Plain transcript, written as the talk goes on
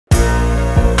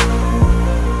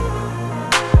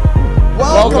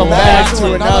Welcome back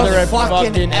to another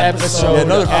fucking episode. Yeah,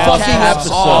 another fucking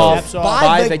episode.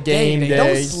 By the game day.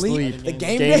 Don't sleep. The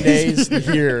game day's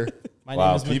here.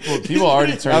 Wow, people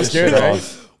already turned this shit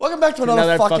off. Welcome back to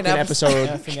another fucking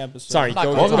episode. Sorry,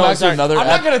 Welcome back to another. I'm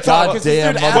not gonna talk.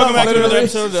 Welcome back to another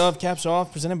episode of Caps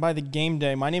Off, presented by the Game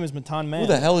Day. My name is Matan Man. Who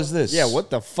the hell is this? Yeah, what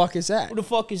the fuck is that? Who the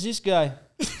fuck is this guy?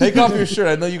 Take off your shirt.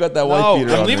 I know you got that white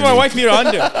beater on. I'm leaving my wife beater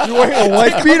under. You wearing a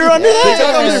white beater under Take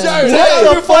that? off your shirt.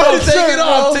 What the fuck? Take it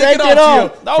off. Take it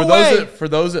off. No way. For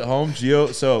those at home,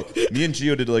 Gio. So me and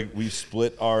Gio did we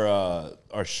split our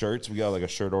shirts. We got like a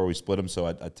shirt or we split them. So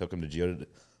I took him to Gio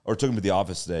or took him to the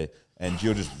office today, and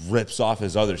Gio just rips off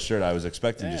his other shirt. I was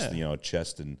expecting just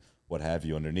chest and what have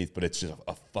you underneath, but it's just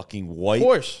a fucking white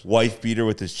wife beater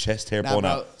with his chest hair pulling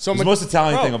out. So it's the most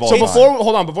Italian thing of all time. So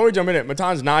before we jump in it,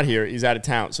 Matan's not here. He's out of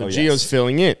town, so Gio's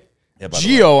filling in. Yeah,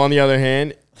 Gio, on the other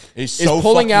hand, is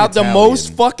pulling out the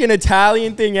most fucking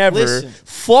Italian thing ever. Listen.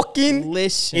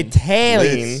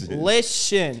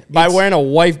 Italian. By wearing a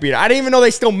wife beater. I didn't even know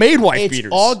they still made wife beaters.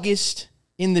 It's August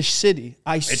in the city.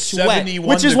 I sweat.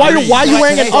 Which is why you're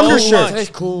wearing an undershirt. That's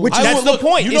the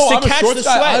point. Is to catch the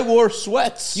sweat. I wore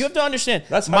sweats. You have to understand.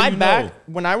 That's how my back.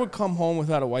 When I would come home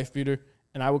without a wife beater,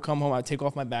 and I would come home, I'd take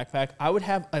off my backpack. I would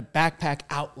have a backpack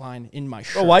outline in my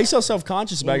shirt. Bro, why are you so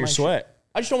self-conscious about your sweat?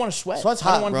 I just don't want to sweat. Sweat's I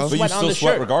don't hot, want bro. to sweat on the shirt. But you still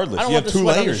sweat regardless. I don't You want have the 2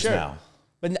 sweat on the layers shirt. now.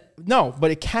 But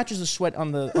but it catches the sweat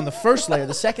on the first layer.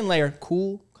 The second layer,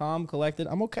 cool, calm, collected.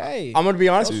 I'm okay. I'm gonna be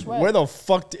honest with you. Where the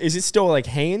fuck is it still like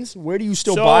Hanes? Where do you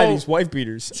still buy these wife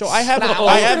beaters? So I have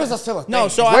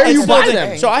Where do you buy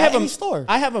them? So I have any store.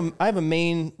 I have a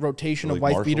main rotation of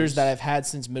wife beaters that I've had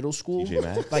since middle school. TJ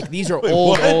Maxx? Like these are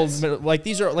old. Like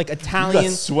these are like Italian. You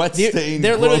got sweat stained.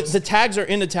 They're literally gross. the tags are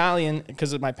in Italian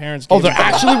because my parents. Oh, they're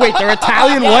they're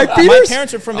Italian wife My beaters.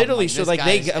 parents are from Italy, so like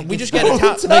we just get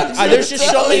Italian. Italian. There's just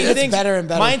so many It's things. better and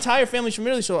better. My entire family's from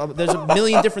Italy, so there's a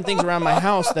million different things around my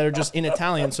house that are just in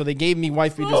Italian. So they gave me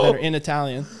wife beaters that are in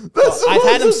Italian. I've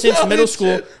had them since middle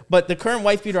school, but the current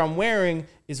wife beater I'm wearing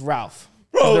is Ralph.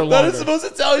 Bro, that is the most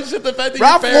Italian shit. The fact that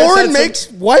Ralph Lauren makes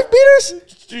wife beaters.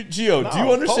 Gio, do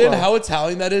you understand how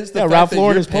Italian that is? Yeah, Ralph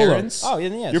Lauren is polo. Oh,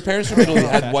 yeah. Your parents from Italy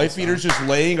had wife beaters just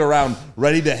laying around,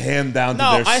 ready to hand down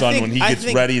to their son when he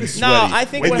gets ready and sweaty. No, I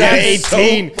think when what you're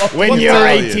happened. 18, when you're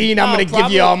 18, I'm gonna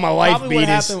give you all my wife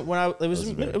beaters. What happened when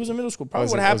it was in middle school. Probably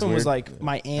what happened was like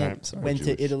my aunt went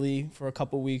to Italy for a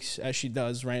couple weeks, as she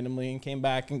does randomly, and came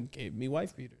back and gave me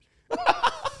wife beaters.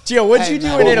 Gio, what'd you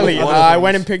do in Italy? I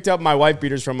went and picked up my wife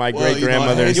beaters from my great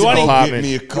grandmother's apartment. Give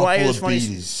me a couple of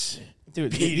beaties.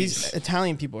 Dude, these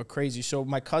Italian people are crazy. So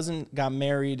my cousin got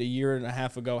married a year and a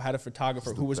half ago, had a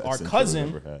photographer who was our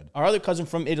cousin. Our other cousin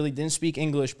from Italy didn't speak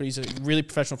English, but he's a really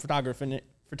professional photographer. And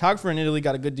photographer in Italy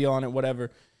got a good deal on it, whatever.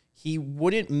 He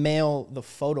wouldn't mail the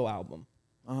photo album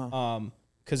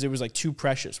because it was like too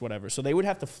precious, whatever. So they would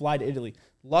have to fly to Italy.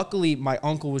 Luckily, my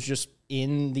uncle was just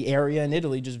in the area in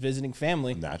Italy, just visiting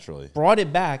family. Naturally. Brought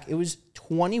it back. It was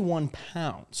 21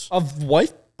 pounds. Of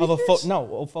wife Of a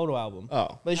photo album.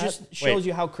 Oh, but it just shows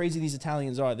you how crazy these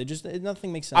Italians are. They just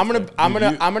nothing makes sense. I'm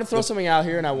gonna throw something out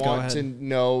here, and I want to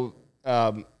know.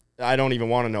 I don't even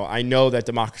want to know. I know that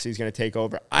democracy is going to take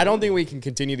over. I don't think we can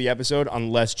continue the episode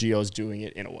unless Gio's doing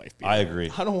it in a wife beater. I agree.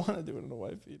 I don't want to do it in a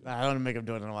wife beater. I don't want to make him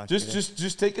do it in a wife beater.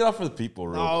 Just take it off for the people,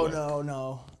 real quick.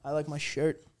 No. I like my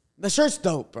shirt. The shirt's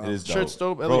dope, bro. It is dope. Shirt's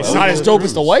dope. Bro, It's not as dope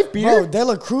as the wife beater. Bro, De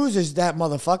La Cruz is that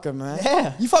motherfucker, man.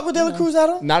 Yeah. You fuck with De La Cruz,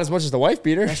 Adam? Not as much as the wife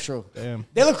beater. That's true. Damn.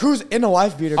 De La Cruz in a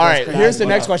wife beater. All right, crazy. here's the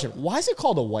next question. Why is it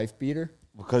called a wife beater?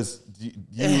 Because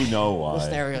you know why. The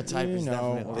stereotype is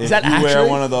definitely. If that you wear actually?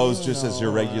 one of those just as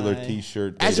your regular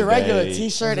T-shirt, As a regular day-to-day,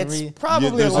 T-shirt, it's There's probably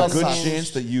there's a a good size.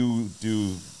 chance that you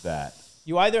do that.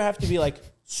 You either have to be like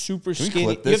super we skinny.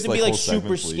 clip You have this, to be like, like whole segment,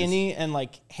 super please? skinny and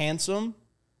like handsome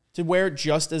to wear it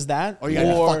just as that, Or you gotta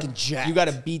be fucking jacked. You got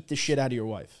to beat the shit out of your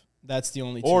wife. That's the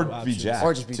only two Or be options. jacked.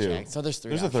 Or just be too. jacked. So there's 3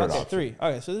 There's a options. third Okay, option. 3.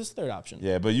 Okay, so this is the third option.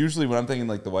 Yeah, but usually when I'm thinking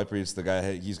like the white beard, it's the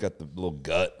guy. He's got the little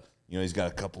gut. You know, he's got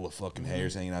a couple of fucking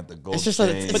hairs hanging out the gold. It's just chain.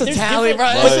 it's But there's Italian, bro.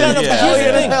 different- It's but not yeah. Italian Here's the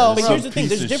as thing. hell, But bro. here's the thing.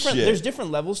 Piece of shit. There's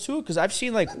different levels too, because I've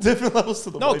seen like different levels to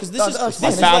the no, wife. because That's this I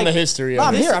is found like, the history No, of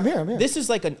I'm it. here. I'm here. This is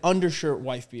like an undershirt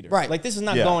wife beater. Right. Like this is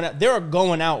not Yeah. going out. There are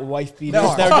going out wife beaters.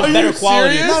 No. They're Are just you better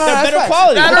quality. serious? No, They're that's better facts.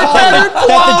 quality.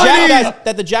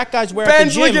 That the jack guys wear at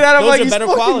Ben's the gym. looking at him Those like are he's better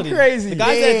fucking quality. crazy. The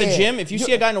guys at the Yeah. gym. If you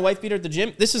see a guy in a wife beater at the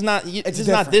gym, this is not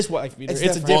different. this wife beater. It's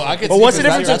It's a different. different. I could But see what's the that-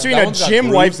 difference that between that a one's got gym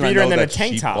grooves, wife and I beater know and then a that's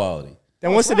tank cheap top? quality.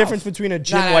 Then what's the Ralph. difference between a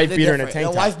gym Nah, wife they're beater and a different.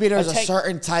 tank A wife top? beater is A a tank-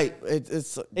 certain type. It's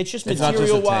It's just It's not just a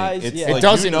material tank. wise. It's Yeah. like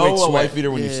doesn't you know make a sweat. wife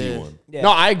beater when you see Yeah. one. Yeah. No,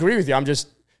 I agree with you.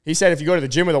 He said if you go to the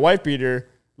gym with a wife beater,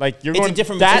 Like you're It's going a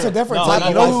different. that, It's a different No, type no, You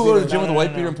of know wife who go to the beater. gym with a No, white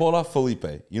no, beater no. and pull it off? Felipe.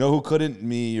 You know who couldn't?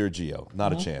 Me or Gio?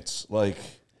 Not a chance. Like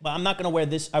But I'm not gonna wear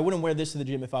this. I wouldn't wear this to the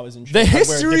gym if I was in shape. The I'd wear a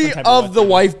history different type of the beater.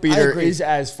 wife beater agree. is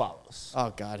as follows.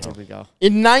 Oh God, here we go.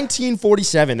 In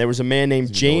 1947, there was a man named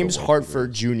know James what a wife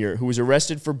Hartford Jr. who was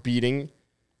arrested for beating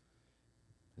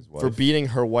his wife.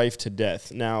 her wife to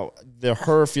death. Now, the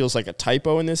her feels like a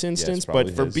typo in this instance, but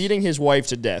probably for his. beating his wife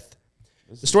to death.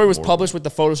 The story was published with the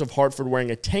photos of Hartford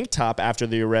wearing a tank top after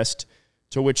the arrest,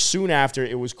 to which soon after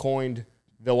it was coined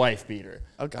the wife beater.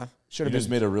 Okay. Should You have just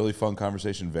been made a really fun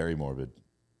conversation very morbid.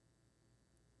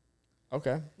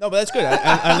 okay. No, but that's good.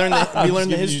 I learned that. We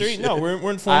learned the history. No, we're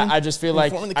informed. I just feel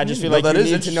like informing the I just feel community. like No, you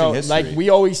that is need to know. interesting Like history. we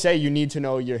always say, you need to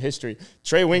know your history.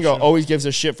 Trey Wingo always gives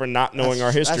us shit for not knowing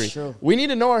our That's history. true. We need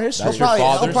to know our history. That's your Probably,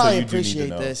 father, he'll so probably you do need to appreciate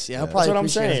know. this. Yeah, Yeah. he'll That's probably what I'm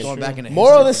appreciate saying. us going back into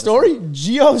Moral of the history. story: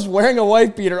 Gio's wearing a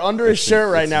wife beater under his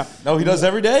shirt right now. No, he does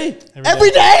every day.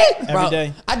 Every day. Every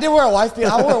day. I did wear a wife beater.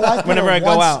 I wore a wife beater Whenever I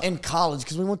go once out. in college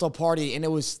because we went to a party and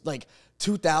it was like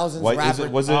 2000s White, rapper.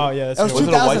 was it? Oh, yeah, that's It was was it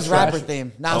a white 2000s rapper trash?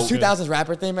 theme. No, it was Oh, 2000s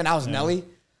rapper theme, and I was Nelly. So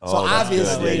Oh, that's good.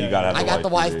 obviously, Yeah, you gotta have I the got the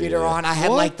wife wife beater, beater yeah. on. I had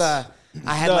like the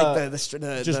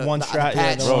Just one strap, yeah,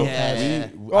 patch. the Bro, one Yeah.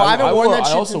 Bro, I haven't worn that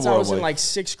shit also since I wore a was in white- like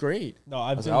 6th grade. No,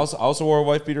 I've been. I also wore a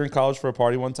wife beater in college for a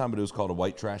party one time, but it was called a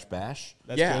white trash bash.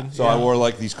 That's Yeah. good. So I wore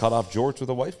like these cut off jorts with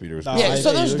a wife beater. No, Yeah, I-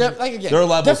 so there's I- like again, There are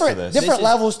levels to different this. different This is-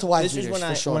 levels to wife This beaters is when for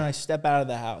I sure. when I step out of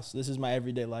the house. This is my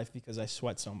everyday life because I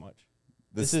sweat so much.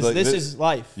 This like- is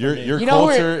life. for Your me. your You know who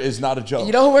culture is not a joke.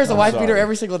 You know who wears a I'm wife beater sorry.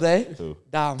 every single day? Who?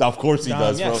 Dom. Of course he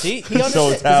does, yeah, bro. see? He He's so understands.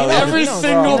 'Cause he Italian. knows, Every he knows,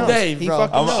 single bro. He knows. day, He bro.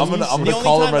 fucking I'm knows. gonna The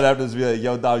call only him time right after this. Be like,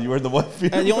 yo, Dom, you wearing the wife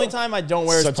beater? The only time I don't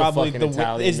wear is Such a probably fucking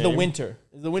Italian is the name. winter.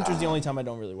 The winter's the only time I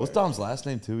don't really wear. What's it. Dom's last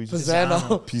name too? He's just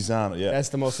Pisano. Pisano. Yeah. That's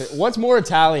the most. What's more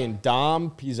Italian,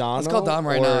 Dom Pisano? Let's call Dom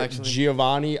right or now, actually.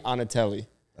 Giovanni Anatelli.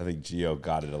 I think Gio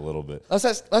got it a little bit. Let's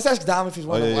ask Dom if he's Oh,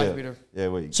 wearing a wife yeah. beater. Yeah,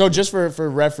 wait. So just for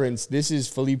reference, this is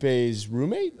Felipe's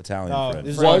roommate. Italian No, friend.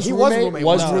 this is- Was He was roommate? roommate.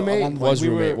 Was No, roommate? at one point. Was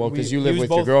roommate. Well, because you he live was with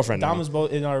your both- girlfriend Dom now. was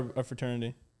both in our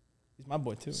fraternity. He's my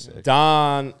boy too.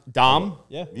 Dom.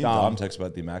 Yeah. Me and Dom text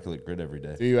about the Immaculate Grid every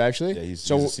day. Do you actually? Yeah, he's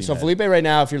so a scene so head. Felipe right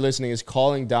now, if you're listening, is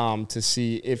calling Dom to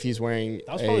see if he's wearing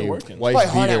That was probably a working. wife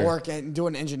Probably hard at beater. work and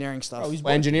doing engineering stuff. Oh, he's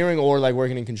Engineering or like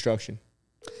working in construction.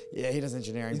 Yeah, he does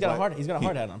engineering. He's got a but- hard. He's got a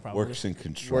hard hat on. Probably. Works in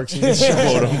construction. Works in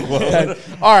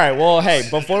construction. All right. Well, hey,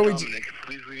 before we Dominic,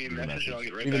 please leave me a message. I'll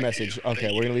get right leave a back message. to you.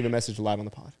 Okay, we're gonna leave a message live on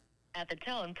the pod. At the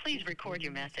tone, please record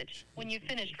your message. When you've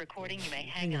finished recording, you may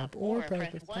hang up or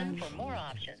press 1 for more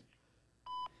options.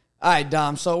 All right,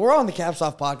 Dom. So we're on the Caps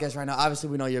Off podcast right now. Obviously,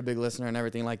 we know you're a big listener and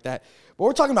everything like that. But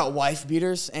we're talking about wife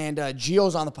beaters, and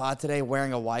Gio's on the pod today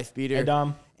wearing a wife beater. Hey,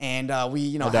 Dom. And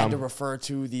we, Dom. had to refer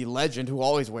to the legend who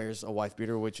always wears a wife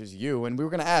beater, which is you. And we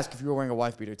were going to ask if you were wearing a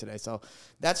wife beater today. So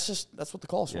that's what the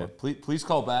call's Yeah, for. please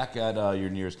call back at your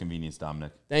nearest convenience,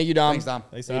 Dominic. Thank you, Dom. Thanks, Dom.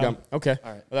 Thanks, Thank you, Dom. Dom. Okay.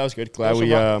 All right. Well, that was good. Glad Also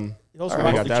we rock- He also All right,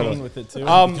 rocked got the that chain one. with it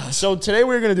too. So today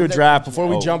we're gonna do a draft. Before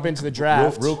we Oh, jump into the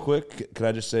draft, Real quick, can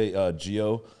I just say,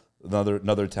 Gio,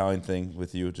 another Italian thing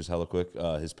with you, just hella quick.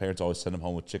 His parents always send him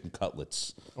home with chicken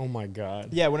cutlets. oh my god.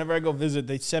 Yeah, whenever I go visit,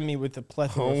 they send me with a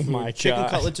plethora Oh of food. my Chicken God.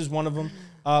 cutlets is one of them.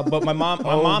 But my mom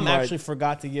Oh my- actually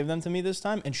forgot to give them to me this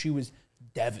time, and she was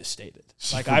devastated.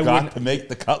 Like I I forgot would. to make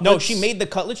the cutlets. No, she made the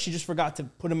cutlets. She just forgot to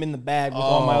put them in the bag with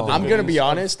all my other. I'm gonna be goodies.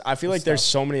 honest. I feel like there's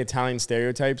stuff. so many Italian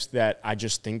stereotypes that I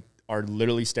just think are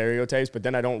literally stereotypes, but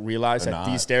then I don't realize They're that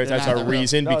not. these stereotypes They're are not. a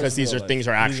reason No, it's because these are real life. things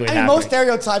are actually I mean, happening. most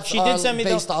stereotypes She are did send me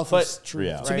based the- off but of truth.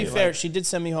 Yeah. To be right? fair, Like- she did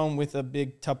send me home with a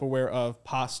big Tupperware of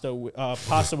pasta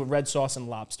with red sauce and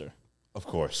lobster. Of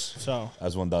course, So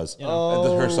as one does.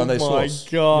 oh And her Sunday my sauce.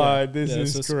 god, this yeah,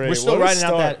 is so great. We're still What a riding out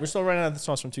start. that. We're still riding out the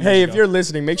sauce from 2 Hey, years if ago. you're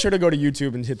listening, make sure to go to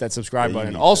YouTube and hit that subscribe Yeah, you button.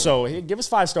 need to. Also, hey, give us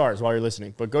 5 stars while you're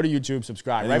listening, but go to YouTube,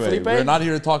 subscribe. Anyway, right, Felipe? we're not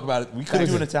here to talk about it. We could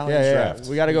do an Italian draft.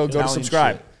 We got to go Italian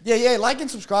subscribe. shit. Yeah, like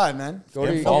and subscribe, man. Go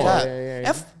to And Fuck follow. that.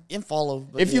 Yeah. And follow.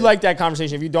 but If you yeah. like that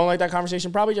conversation, if you don't like that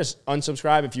conversation, probably just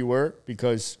unsubscribe if you were,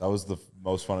 because That was the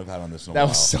most fun I've had on this in a that while.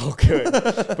 was so good.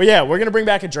 But yeah, we're gonna bring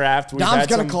back a draft. We've Dom's had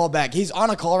gonna some- call back. He's on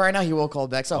a call right now. He will call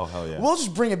back. So Oh, hell yeah. we'll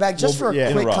just bring it back just We'll- for yeah.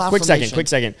 a quick Interrupt. confirmation. Quick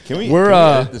second. Can we We're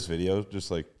edit this video?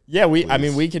 Just like yeah, I mean,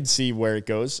 Please. we could see where it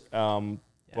goes. But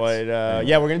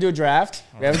yeah, we're gonna do a draft.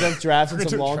 We haven't done drafts in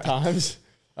some long times.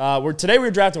 Today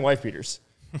we're drafting wife beaters.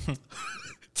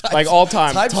 Like all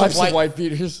time Types types of white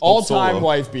beaters. all time Solo.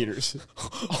 wife beaters.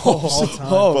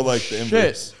 but like the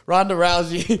inverse. Ronda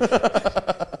Rousey.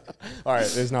 All right,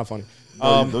 it's not funny.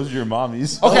 Those are your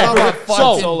mommies. Okay, Those are my so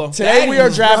fucking Solo. today we are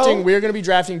daddies, drafting. bro. We are going to be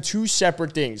drafting 2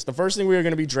 separate things. The first thing we are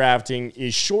going to be drafting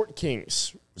is short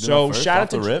kings. So first, shout off out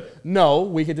to the rip? No,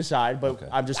 we could decide, but Okay.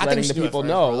 I'm just I think letting we should the do it people first,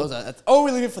 know. bro.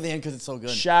 We leave it for the end because it's so good.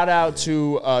 Shout out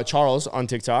to Charles on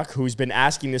TikTok, who's been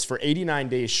asking this for 89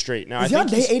 days straight. Now, Is he on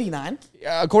day 89?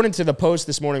 according to the post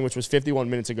this morning, which was 51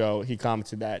 minutes ago, he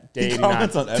commented that day 89.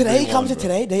 Comments on Today he everyone, comes to bro.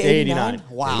 today, day Day 89?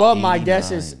 Wow. But my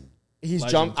guess is he's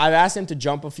Legend. jumped. I've asked him to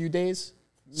jump a few days,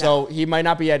 so he might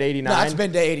not be at 89. No, it's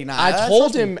been day 89. I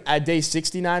told him at day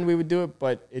 69 we would do it,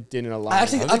 but it didn't allow. I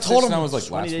actually- I I think told him 69 was like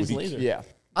 20 last days week. later. yeah.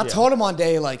 I told him on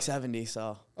day like 70,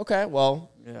 so. Okay,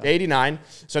 well, 89.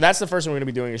 So that's the first one we're going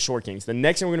to be doing is Short Kings. The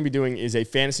next one we're going to be doing is a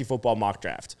fantasy football mock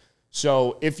draft.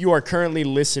 So if you are currently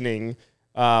listening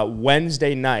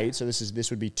Wednesday night, so this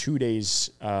would be 2 days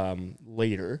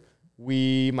later,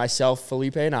 myself,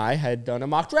 Felipe, and I had done a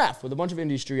mock draft with a bunch of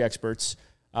industry experts.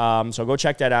 So go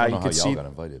check that out. I don't know You how could y'all see. got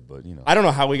invited, but you know. I don't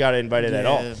know how we got invited at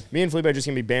all. Yeah. Me and Felipe are just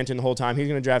going to be banting the whole time. He's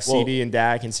going to draft Well, CD and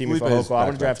Dak and Simi Felipe is Fehoko. I'm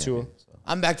going to back-to-back draft Tua. champion, so.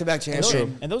 I'm back-to-back champion.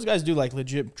 true. And those guys do like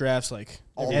legit drafts like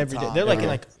All the every day. time. They're like Yeah. in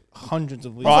like hundreds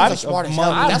of leagues. Bro, That's I'm smart as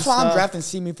hell. months That's why I'm stuff. drafting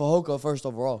Simi Fehoko first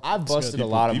overall. I've busted a People-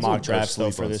 lot of people mock judge drafts, though,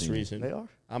 sleep for on this CD. reason. They are?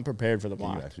 I'm prepared for the You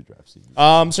mock. actually draft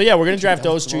CD. So yeah, we're gonna draft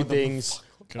those two things.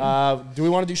 Do we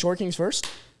want to do Short Kings first?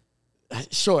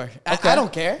 Sure. I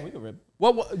don't care.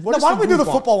 What No, is why don't we do the group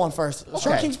want? football one first? Short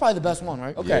Okay. King's probably the best one,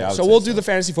 right? Okay, Yeah, I would so say we'll so. do the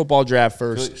fantasy football draft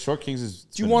first. Really, Short Kings is.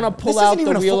 Do you want to This pull isn't out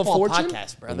even the a Wheel of football Fortune?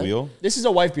 podcast, the brother. wheel? This is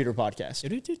a wife beater podcast.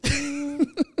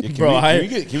 Yeah, can Bro, we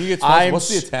get I'm what's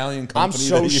the Italian I'm company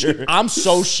so that you're? I'm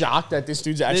so shocked that this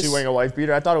dude's actually This- wearing a wife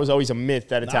beater. I thought it was always a myth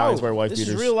that Italians wear wife this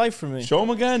beaters. is real life for me. Show them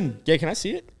again. Yeah, can I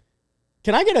see it?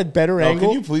 Can I get a better No, angle?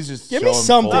 can you please just Give show me 'em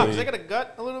something. fully? I got a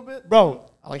gut a little bit. Bro,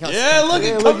 I like how Yeah, look,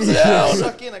 it look comes at out.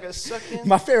 Suck in. I gotta suck in.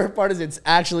 my favorite part is it's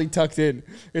actually tucked in.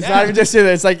 It's not even just in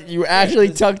there. It's like you actually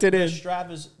tucked it The in. strap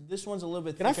is. This one's a little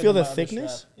bit. Can I thicker feel than the my other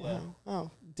thickness? strap. Yeah.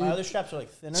 Oh, My dude. other straps are like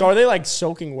thinner. So are they like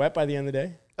soaking wet by the end of the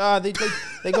day?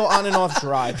 They go on and off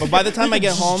dry. But by the time I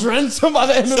get home, Drench them by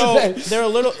the end of the so day. they're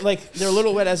a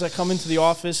little wet as I come into the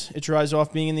office. It dries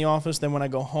off being in the office. Then when I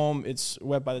go home, it's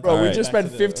wet by the time. Bro, I we get just back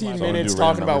spent to 15 So I'm gonna minutes do talking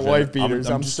random about number wife beaters.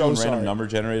 I'm just so doing sorry. random number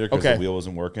generator because Okay. the wheel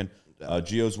wasn't working.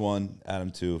 Gio's 1,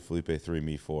 Adam 2, Felipe 3,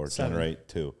 me 4. Generate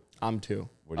 2. I'm 2.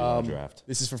 Where do you want to draft?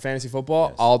 This is for fantasy football.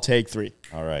 Yes. I'll take 3.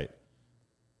 All right.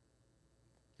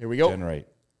 Here we go.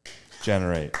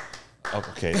 Generate. Oh,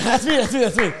 okay. That's me.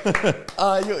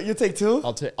 You take 2?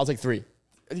 I'll take 3.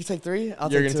 You take 3?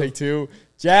 I'll You're take gonna 2. take 2.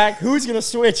 Jack, who's gonna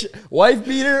switch? Wife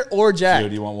beater or Jack? Gio,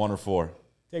 do you want 1 or 4?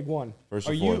 Take 1. First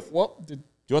or Are you- fourth? What? Do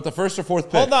you want the first or fourth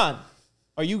pick? Hold on.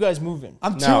 Are you guys moving?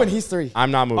 I'm 2 No. and he's 3.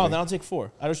 I'm not Oh, moving. then I'll take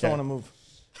 4. I just Okay. don't want to move.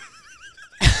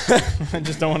 I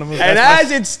just don't want to move. And That's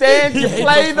as it stands, you hates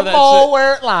play us the for that ball shit.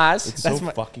 where it lies. It's so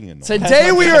fucking annoying.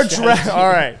 Today we are all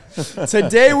right.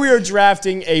 Today we are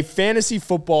drafting a fantasy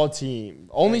football team.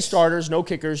 Only starters, no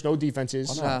kickers, no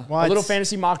defenses. A What? little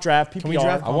fantasy mock draft. PPR. we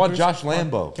draft I want punters? Josh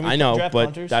Lambo. Can we I know, draft but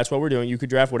punters? that's what we're doing. You could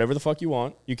draft whatever the fuck you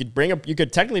want. You could you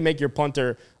could technically make your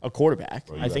punter a quarterback.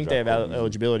 you I gotta think they have draft quarterback.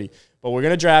 eligibility. But we're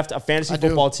gonna draft a fantasy I do.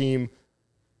 football team.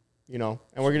 You know,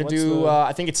 and we're gonna what's do. the-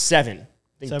 I think it's 7.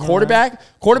 I think 7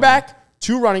 quarterback,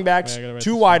 2 running backs, Wait, I gotta write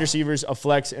 2 this wide receivers, a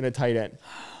flex, and a tight end.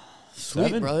 Sweet,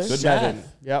 7? brother. Good 7.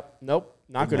 math. Yep. Nope.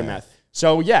 Not good at math. math.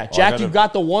 So yeah, Jack, gotta- you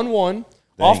got the 1-1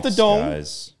 off the Thanks, dome.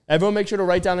 guys. Everyone, make sure to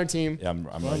write down their team. Yeah, I'm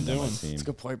writing down my team.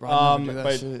 Good point, bro. I never do that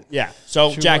But shit. yeah,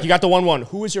 so Shoot, Jack, what? you got the 1-1.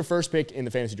 Who is your first pick in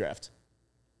the fantasy draft?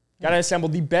 Got to assemble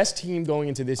the best team going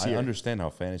into this I year. understand how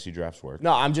fantasy drafts work.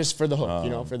 No, I'm just for the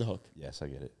hook. For the hook. Yes, I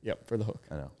get it. Yep, for the hook.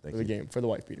 I know. Thank For the you. game, for the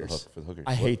wife beaters. hook, for the hookers.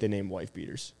 I What- hate the name wife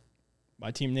beaters. My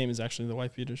team name is actually the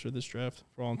White Beaters for this draft,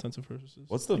 for all intents and purposes.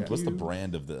 What's the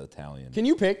brand of the Italian? Can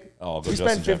you pick? Oh, I'll go we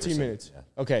Justin spent 15 Jefferson. minutes.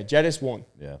 Yeah. Okay, Jettis 1.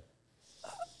 Yeah.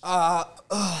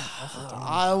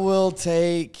 I will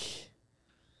take.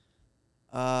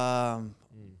 Dom.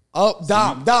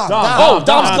 Oh,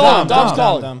 Dom's calling. Dom's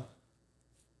calling. Dom.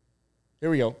 Here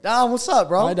we go. Dom, what's up,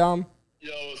 bro? Hi, Dom.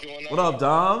 Yo, what's going on? What up,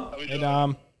 Dom? How we Hey, doing?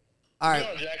 Dom. All How right, you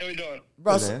doing, Jack? How we doing?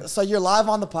 bro. Hey, man. So you're live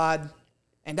on the pod,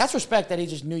 and that's respect that he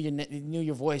just knew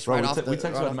your voice Bro, right we, off te- the. we text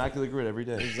right about off Immaculate Grid every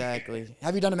day. the- Exactly.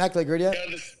 Have you done Immaculate Grid yet?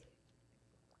 Yeah,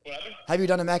 what happened? Have you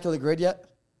done Immaculate Grid yet?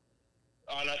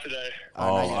 Oh, not today.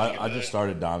 Oh, I just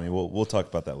started Dommy. We'll talk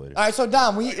about that later. All right, so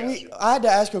Dom, I had to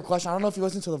ask you a question. I don't know if you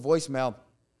listened to the voicemail,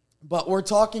 but we're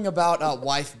talking about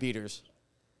wife beaters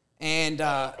and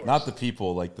Not the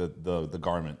people, like the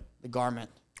garment. the garment.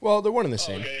 Well, they're one and the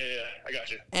same. Okay, yeah. I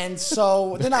got you. And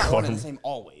so they're not one and the same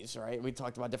always, right? We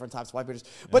talked about different types of wife beaters.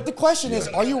 But the question is,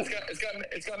 are you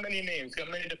It's got many names. It's got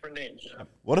many different names.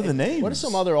 What are the names? What are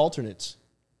some other alternates?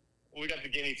 We got the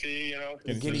guinea tea, you know.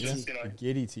 Guinea It's, tea. You know,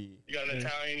 Giddy tea. you got an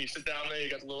Italian. You sit down there.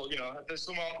 You got the little, you know. There's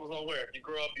some uncles nowhere. You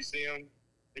grow up, you see them.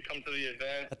 They come to the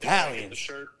event. Italians. The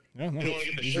shirt. Yeah, no, They don't want to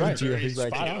get the he's shirt. right. dirty, He's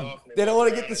right. take it Spot on. off, and They don't wanna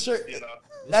walk get the around, shirt. you know.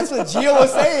 That's what Gio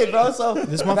was saying, bro. So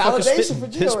This motherfucker validation spitting. for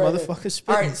Gio This right there. motherfucker All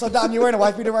spitting. right, so Dom, you wearing a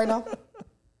wife beater right now?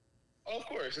 Oh, of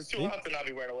course. It's too hot to not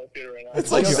be wearing a white beater right now.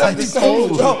 It's like Yo,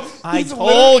 72. bro, I he's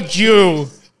told you.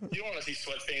 You don't want to see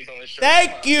sweat stains on this shirt.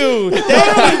 Thank you.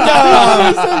 Thank you,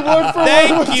 Dom.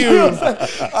 Thank you. All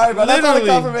right, bro. That's all the Literally.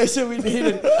 confirmation we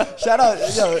needed. Shout out,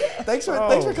 yo. Thanks for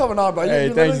coming on, bro. Hey,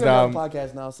 You're thanks, literally gonna be Dom. on the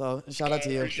podcast now, so shout out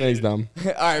to you. Thanks, Dom.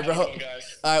 All right, bro. Come All on,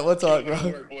 guys. right, we'll talk, Good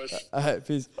bro. work, boys. All right,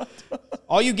 peace.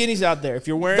 All you guineas out there, if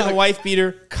you're wearing a Dog. wife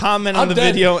beater, comment on I'm the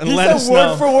dead. video and He let said us word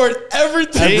know. for word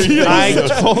everything. See? I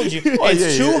told you. Oh, It's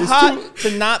yeah, too yeah, it's hot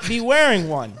to not be wearing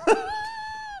one.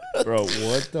 Bro,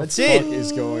 what the That's fuck it.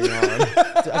 is going on?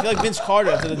 I feel like Vince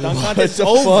Carter after the dunk contest. It's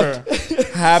over.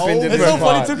 Happened in It's the so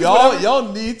funny, pod. too.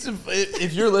 Y'all need to.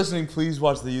 If you're listening, please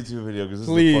watch the YouTube video because this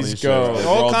Please is the funniest go. show. Go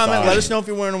We're all comment. dying. Let us know if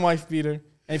you're wearing a wife beater.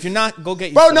 And if you're not, go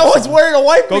get Bro, yourself no one's some. wearing a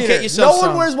wife Go beater. get yourself No one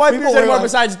some. wears wife People beaters wear anymore like-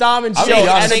 besides Dom and I'm Joe gonna be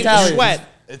and honest, Italians. sweat.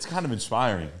 It's kind of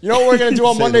inspiring. You know what we're gonna do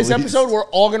on Say the Monday's least. episode? We're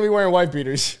all gonna be wearing wife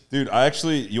beaters. Dude, I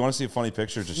actually, you want to see a funny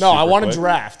picture? Just No, I super want a quick?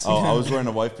 draft. Oh, I was wearing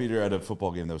a wife beater at a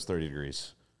football game that was 30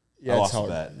 degrees. Yeah, I it's lost hard.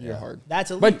 a bet. You're Yeah. hard.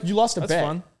 That's elite. But you lost a That's bet.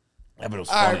 fun. Yeah, but it was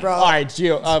All funny. right, bro. All right,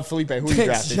 Gio, Felipe, who you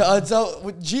Thanks, drafted? so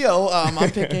with Gio,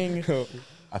 I'm picking.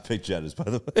 I picked Jettas, by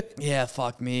the way. Yeah,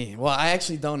 fuck me. Well, I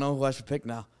actually don't know who I should pick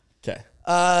now. Okay.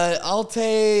 I'll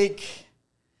take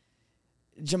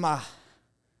Jamal.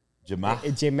 Jamal.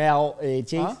 Jamal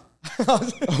Chase.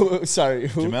 Oh, sorry.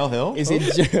 Who? Jamel Hill? Is it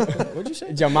What'd you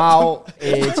say? Jamal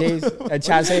Chase?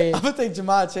 Chase? I'm gonna take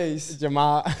Jamal Chase.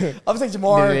 Jamal. I'm gonna take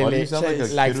Jamar. Why do you sound like a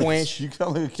Chase. Like kid with- French. You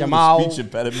sound like a kid Jamal. with speech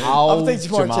impediment. Al- I'm gonna take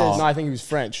Jamar Chase. No, I think he was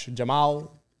French.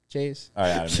 Jamal Chase. All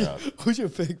right, Adam, you're up. Who's your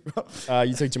pick, bro?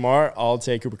 You take Jamar. I'll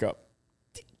take Cooper Cup.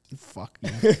 Fuck you.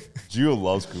 Gio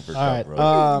loves Cooper All Cup, right. bro.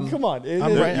 Come on. I'm You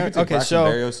right. can take Okay, Braxton so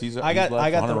Berrios, he's I got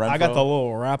left, Hunter the Renfro.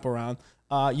 little wraparound.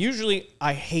 Usually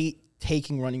I hate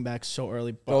taking running backs so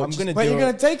early, but I'm gonna Wait, do. you're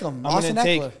gonna take him? I'm Austin gonna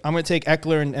Eckler. take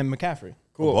Eckler and McCaffrey.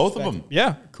 Cool. Both of them.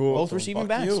 Yeah, Cool. Both receiving Fuck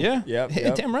backs. you. Yeah,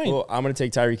 Yep. damn right. Cool. I'm gonna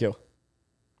take Tyreek Hill.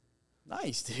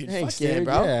 Nice, dude. Thanks, Fuck yeah, dude.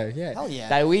 bro. Yeah. Hell yeah.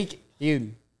 Tyreek Hill.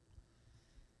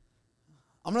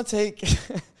 I'm gonna take.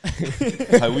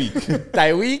 Tyreek.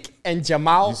 Tyreek and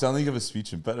Jamal. You sound like you have a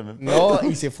speech impediment. No,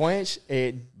 he's French.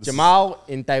 Jamal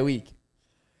and Tyreek.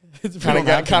 Kind of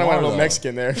went a little though.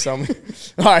 Mexican there. So, all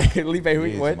right, Felipe,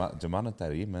 who what? Jamal and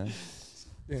Tyreek, man.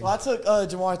 So I took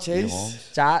Jamar Chase.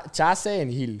 Chase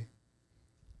and Hill.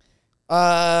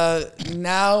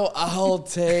 Now I'll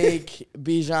take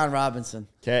Bijan Robinson.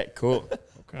 Okay, cool.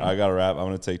 I got a wrap. I'm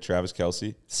gonna take Travis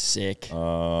Kelsey. Sick.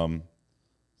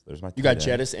 There's my. You got tight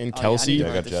end. Jettis and Oh, yeah, I Kelsey. need to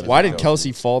Yeah, I got Jettis Why and did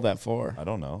Kelsey fall that far? I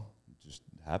don't know. It just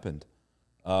happened.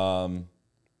 Then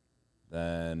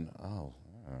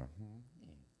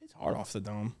It's hard off the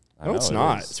dome. I No, know it's it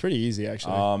not. is. It's pretty easy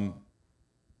actually.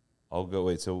 I'll go.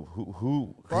 Wait. So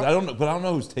who? Because I don't know. But I don't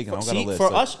know who's taking. I don't got a See,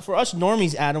 list. for us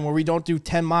normies, Adam, where we don't do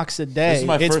 10 mocks a day, this is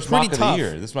my it's first pretty mock of tough. the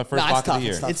year. This is my first Nah, it's mock of tough, the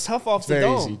year. it's tough. It's tough off the very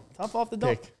dome. easy. Tough off the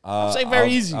dome. Pick. I'm saying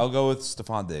very easy. I'll go with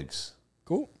Stephon Diggs.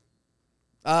 Cool.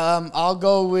 I'll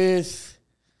go with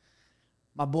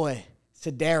my boy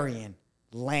Cedarian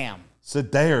Lamb.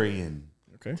 Sedarian.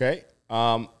 Okay.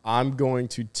 I'm going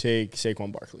to take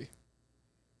Saquon Barkley.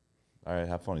 All right,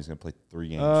 have fun. He's gonna play 3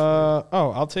 games.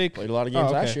 I'll take. Played a lot of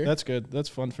games last year. That's good. That's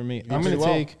fun for me. I'm did going to well.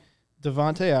 take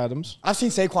Devontae Adams. I've seen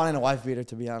Saquon in a wife beater.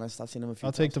 To be honest, I've seen him a few.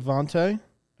 I'll take Devontae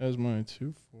as my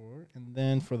 2-4. And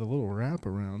then for the little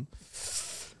wraparound,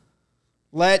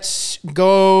 let's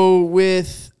go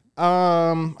with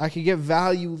I could get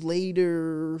value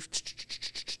later.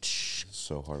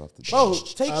 So hard off the. Bro,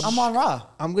 take Amon Ra.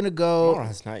 I'm gonna go. Oh,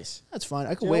 that's nice. That's fine.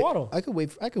 I could Jalen wait. Waddle. I could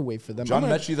wait. I could wait for them. John I'm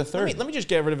gonna- Mechie the third. Let me just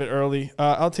get rid of it early.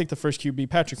 I'll take the first QB,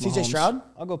 Patrick Mahomes. CJ Stroud?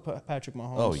 I'll go Patrick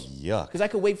Mahomes. Oh yuck. because I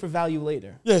could wait for value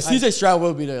later. Yeah, CJ Stroud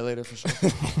will be there later for sure.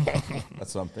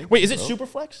 That's something. Wait, is it super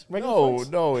flex? Regular No, flex?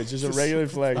 no, it's just a regular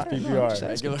flex I don't know, PPR. just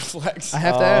asking. Regular flex. I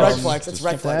have to Red ask. flex. It's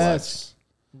red have to flex.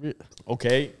 ask.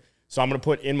 Okay, so I'm gonna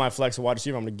put in my flex a wide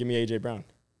receiver. I'm gonna give me AJ Brown.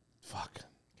 Fuck.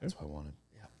 That's what I wanted.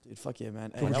 Dude, fuck yeah,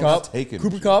 man. Hey, Cooper that was- Cup, taken,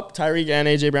 Cooper shit. Cup, Tyreek, and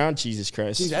AJ Brown. Jesus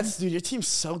Christ. Dude, your team's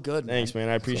so good, man. Thanks, man.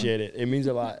 I appreciate it. It means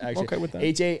a lot. Actually, Okay with that.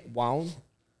 AJ Brown,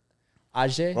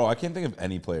 AJ. Bro, I can't think of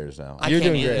any players now. I You're can't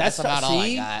doing either. great. That's about all I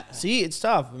See, got. see, it's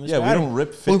tough. Mr. Yeah, we Adam. don't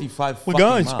rip 55 Well, fucking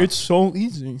guys, mocks. it's so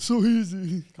easy. So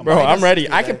easy. Bro, on, I'm let's ready.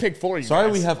 do I that. can pick for you. Sorry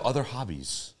guys. we have other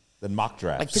hobbies than mock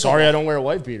drafts. Like, Sorry, I don't wear a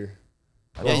wife beater.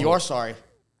 Yeah, you are sorry.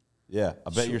 Yeah, I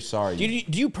bet you're sorry. Do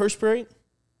you perspirate?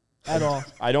 at all.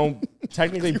 I don't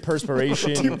technically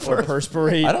perspiration or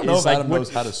perspirate. I don't know is if like Adam knows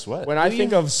how to sweat. When I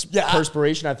think of Yeah,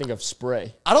 perspiration, I think of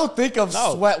spray. I don't think of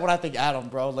sweat when I think Adam,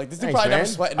 bro. Like this dude Thanks, probably never man.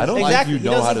 sweat in I his don't life. think Exactly. you He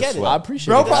know how doesn't to get it. I sweat.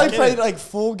 appreciate Bro that. probably played like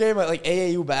full game at like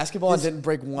AAU basketball and didn't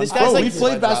break one. this sweat. guy's Bro, like- we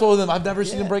played basketball with him. I've never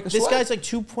seen him break a This sweat. guy's like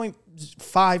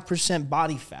 2.5%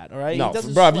 body fat. All right. No, He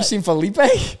doesn't bro, have you sweat. seen Felipe?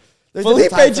 There's Felipe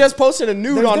different types just of- posted a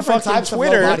nude There's on different fucking types of low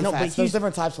Twitter. body No, but fats. There's he's-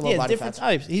 different types of low Yeah, body different fats.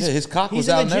 types. Yeah, his cock was he's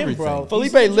in out the and gym, bro. everything. He's Felipe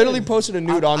in the gym. literally posted a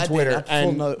nude on I did. Twitter, That's full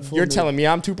and nude, full you're nude. telling me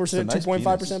I'm 2%, It's a nice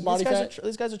 2.5% body This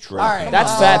fat? guy's a All trap. right,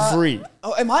 That's fat free.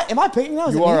 Oh, am I picking now?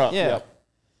 Is You it me? are up. Yeah. Yep.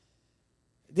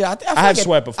 Yeah, I feel I have like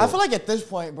sweat before. I feel like at this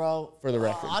point, bro. For the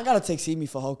record. I gotta take Simi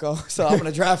for Hoko, so I'm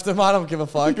gonna draft him. I don't give a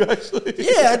fuck. Yeah,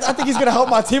 I think he's gonna help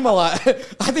my team a lot. I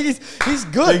think he's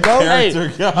good, Big bro. character.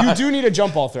 Hey, guy. you do need a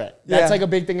jump ball threat. That's Yeah. like a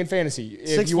big thing in fantasy.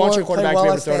 If 6'4", you want your played quarterback well to be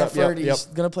able at to throw it up, Stanford. yep. He's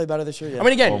gonna play better this year. Yeah. I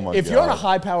mean, again, Oh my if you're on a God.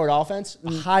 high-powered offense,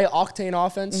 a high-octane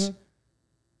offense,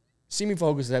 Simi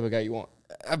Focus is the type of guy you want.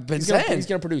 I've been He's saying.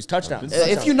 gonna produce touchdowns.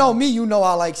 If you know me, you know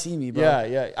I like Simi, bro. Yeah,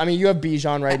 yeah. I mean, you have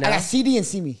Bijan right I now. got CD and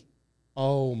Simi.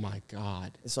 Oh my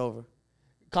God. It's over.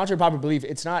 Contrary to popular belief,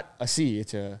 it's not a C,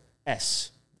 it's a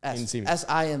S in Simi.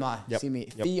 S-I-M-I. Yep. Simi.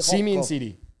 Yep. Simi and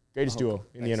CD, greatest duo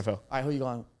in the NFL. All right, who you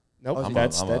going? Nope, I'm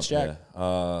that's up, Jack.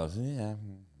 Yeah.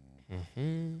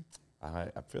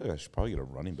 I feel like I should probably get a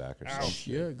running back or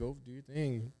something. Yeah, go do your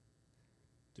thing.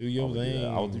 Do your thing.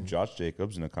 I'll do Josh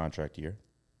Jacobs in a contract year.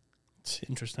 It's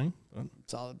interesting. But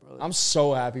Solid, brother. I'm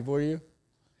so happy for you.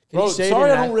 Can Bro, you say it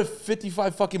sorry in I that- don't rip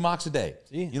 55 fucking mocks a day.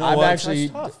 See, You know I've what? actually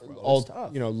That's tough, bro. all, That's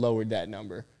tough. lowered that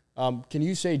number. Can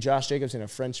you say Josh Jacobs in a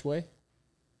French way?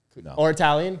 No. Or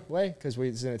Italian way? Because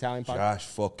it's an Italian podcast. Josh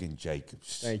fucking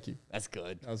Jacobs. Thank you. That's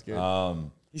good. That was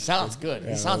good. He sounds good.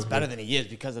 He sounds better than he is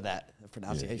because of that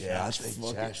pronunciation. Yeah, I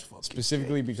think Josh fucking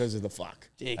Specifically because of the fuck.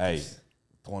 Hey,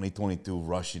 2022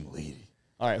 Russian lead.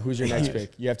 All right, who's your next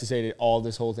pick? You have to say all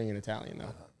this whole thing in Italian, though.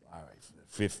 All right,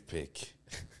 fifth pick.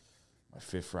 My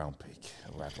fifth round pick.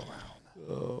 Wrap around.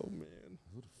 Oh, man.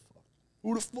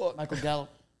 Who the fuck? Michael Gallup.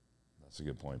 That's a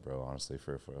good point, bro. Honestly,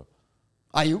 for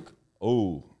Ayuk.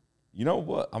 Oh, you know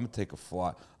what? I'm gonna take a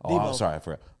fly. Oh, I'm sorry, I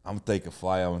forgot. I'm gonna take a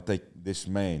fly. I'm gonna take this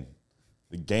man,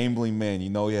 the gambling man. You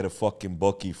know, he had a fucking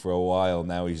bookie for a while.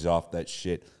 Now he's off that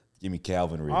shit. Give me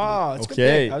Calvin Ridley. Oh, that's a Okay.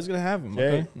 good pick. I was gonna have him. Okay.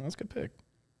 Okay, that's a good pick.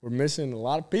 We're missing a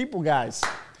lot of people, guys.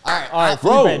 All right. All right,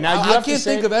 Bro, Felipe, now you I have to can't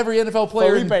say think of every NFL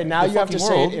player. Felipe, in now the you have to fucking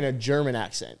say world. it in a German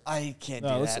accent. I can't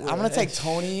No, do let's- that. I'm gonna take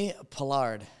Tony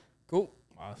Pollard. Cool.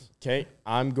 Okay,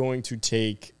 I'm going to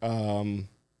take.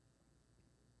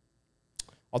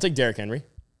 I'll take Derrick Henry.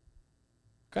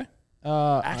 Okay.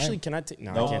 Actually, can I take?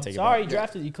 No, No. I can't take Sorry, it. you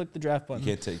drafted. You clicked the draft button. You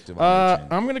can't take Devon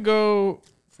I'm gonna go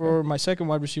for my second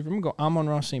wide receiver. I'm gonna go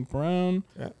Amon-Ra St. Brown.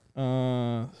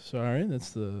 Yeah. Sorry,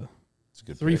 that's the It's a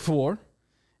good 3-4.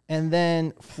 And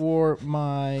then for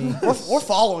my We're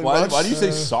following. Why Bud. do you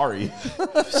say sorry?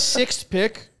 sixth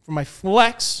pick for my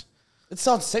flex, It's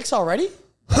on 6 already.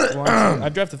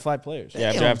 I've drafted 5 players.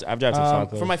 Yeah, I've drafted five.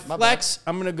 For my flex,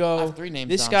 I'm gonna go. I have 3 names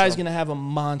This down, guy's so. gonna have a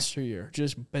monster year,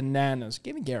 just bananas.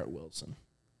 Give me Garrett Wilson.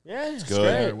 yeah, it's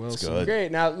Good. great. It's good.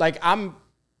 Great. Now,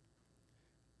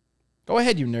 Go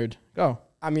ahead, you nerd. Go.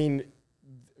 I mean,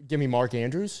 give me Mark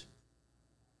Andrews.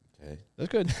 Okay. That's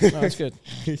good. No, that's good.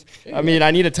 I mean, I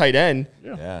need a tight end.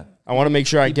 Yeah. I want to make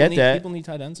sure I get that. People need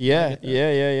tight ends. I Yeah, get that.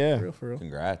 yeah. For real, for real.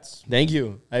 Congrats. Thank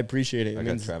you. I appreciate it. I It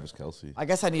got means- Travis Kelce. I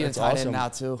guess I need That's a tight awesome. end now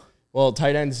too. well,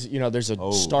 tight ends, there's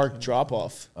a stark drop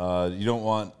off. You don't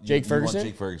want Jake you Ferguson? Want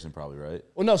Jake Ferguson, probably, right?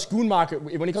 Well, no, Schoonmaker.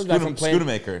 When he comes back from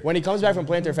Schoonemaker. when he comes back from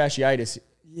plantar fasciitis,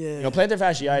 Yeah. plantar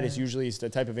fasciitis usually is the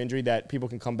type of injury that people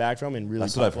can come back from and really.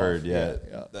 That's what I've pop off. heard. Yeah.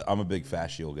 I'm a big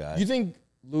fascial guy. You think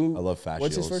Lou? I love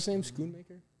What's his fascials. first name?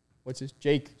 Schoonmaker. What's his?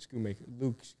 Jake Schoonmaker.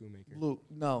 Luke Schoonmaker. Luke.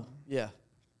 No. Yeah.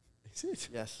 Is it?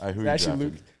 Yes. All right, who are you Actually,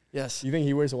 drafting? Luke. Yes. You think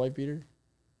he wears a white beater?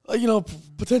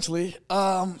 Potentially.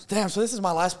 Damn. So this is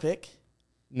my last pick.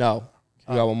 No.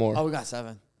 You got one more. Oh, we got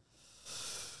 7.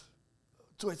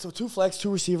 Wait, so 2 flex, 2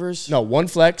 receivers. No, 1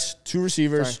 flex, 2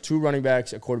 receivers, Sorry. 2 running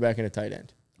backs, a quarterback, and a tight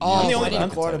end. Oh, I'm the so only- I need a I'm-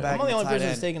 quarterback. I'm the and a only tight person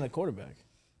that's end. taking a quarterback.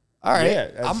 All right. Yeah,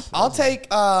 that's- I'll take.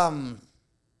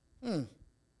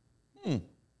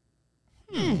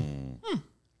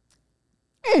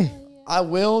 I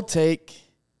will take.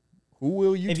 Who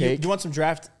will you If take? do you want some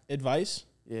draft advice?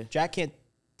 Yeah. Jack can't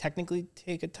technically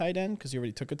take a tight end because he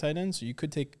already took a tight end, so you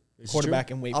could take is quarterback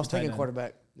true. and wait I was for tight taking end.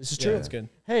 quarterback. This is Yeah, true. that's good.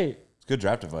 Hey, It's good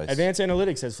draft advice. advanced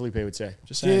analytics, as Felipe would say.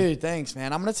 Just saying. Dude, thanks,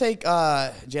 man. I'm gonna take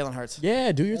Jalen Hurts.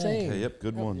 Yeah, do your thing. Okay, yep,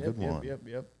 good one, good one.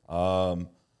 Yep.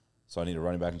 So I need a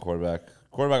running back and quarterback.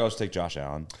 Quarterback, I'll just take Josh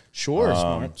Allen. Sure.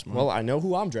 Smart. Well, I know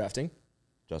who I'm drafting.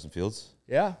 Justin Fields.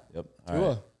 Yeah. Yep. Tua.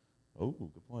 Right. Oh,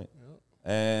 good point.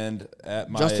 And at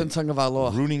my Justin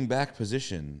Tagovailoa. running back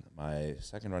position, my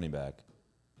second running back.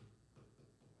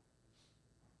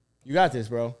 You got this,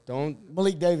 bro. Don't.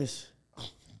 Malik Davis.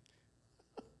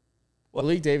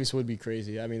 Malik Davis would be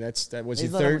crazy. I mean, that was He's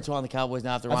his the number third. 2 on the Cowboys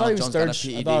now after I thought he Ronald was Jones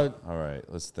third. got a I PED. thought All right,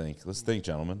 let's think. Let's think,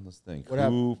 gentlemen. Let's think. What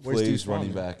Who where's plays Deuce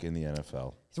running Vaughn? back in the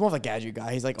NFL? He's more of a gadget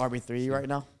guy. He's like RB3 right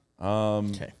now.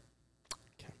 Okay.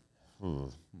 Ooh.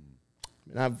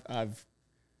 And I've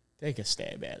take a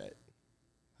stab at it.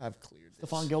 I've cleared this.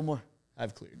 Stephon Gilmore.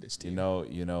 I've cleared this team.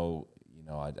 You know,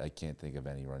 I can't think of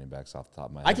any running backs off the top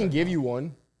of my head. I can right give now. you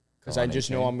one because Go I on, just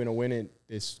know A-Chain. I'm going to win it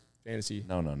this fantasy.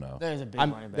 No. There's a big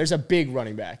running back. There's a big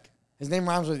running back. His name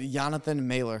rhymes with Jonathan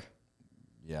Mailer.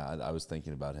 Yeah, I was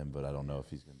thinking about him, but I don't know if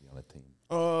he's going to be on a team.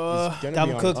 gonna be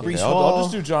Dalvin on- Cook, okay, Brees I'll Hall.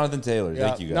 just do Jonathan Taylor. Yeah.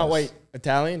 Thank you, guys. No, wait.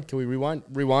 Italian? Can we rewind?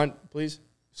 Rewind, please.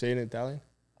 Say it in Italian.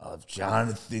 Of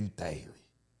Jonathan Taylor.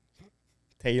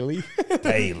 Taylor.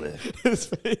 Taylor.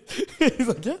 He's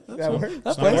like, yeah, That works. It's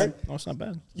not bad. No, it's not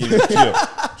bad.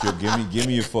 Give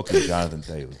me your fucking Jonathan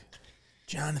Taylor.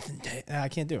 Jonathan Taylor. I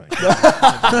can't do it.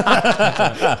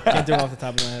 Can't do it off the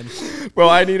top of my head. Bro,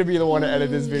 I need to be the one to edit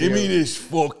this video. Give me this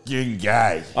fucking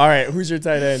guy. All right, who's your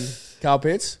tight end? Kyle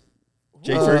Pitts?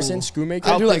 Jake Ferguson? Schoonmaker?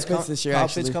 I do like Pitts Pitts this year, Kyle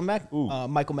actually. Pitts come back.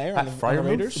 Michael Mayer on the Freiermuth?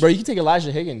 Raiders. Bro, you can take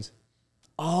Elijah Higgins.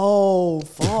 Oh,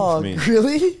 fuck. mean?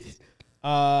 Really?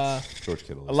 George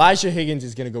Kittle. Elijah Higgins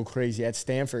is going to go crazy at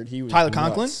Stanford. He was Tyler nuts.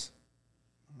 Conklin?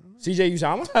 CJ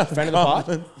Uzama? Friend of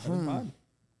the pod?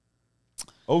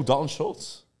 Oh, Dalton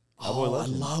Schultz. Oh, I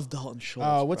love Dalton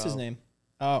Schultz. What's his name?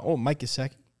 Mike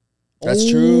Gesicki. That's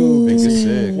true. Big is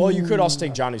sick. Well, you could also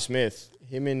take Johnny Smith.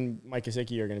 Him and Mike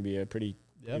Gesicki are going to be a pretty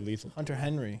lethal. Hunter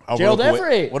Henry. Gerald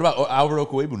Everett. What about Albert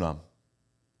Okwuegbunam?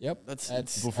 Yep.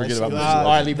 That's People forget about good. Mr. All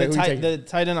right, Legend. Lipe, who you taking? The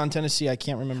tight end on Tennessee, I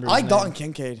can't remember. I like his Dalton name.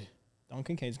 Kincaid. Dalton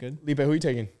Kincaid's good. Lipe, who you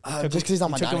taking? Just because he's on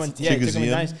my Took him dynasty. in, yeah, he took him in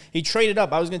Chigazian? nice. He traded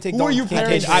up. I was going to take Who are Dalton you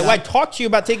Kincaid. pairing I talked to you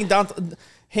about taking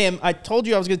him. I told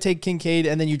you I was going to take Kincaid,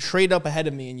 and then you traded up ahead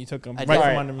of me, and you took him right All from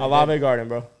right, under me. Alave Garden,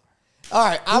 bro. All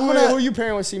right, I'm Who going are to, you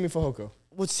pairing with Simi Fehoko?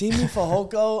 with Simi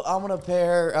Fehoko, I'm going to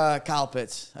pair Kyle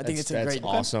Pitts. I think it's a That's great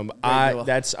awesome. duo.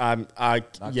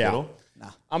 Not Yeah. Kittle?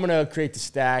 I'm gonna create the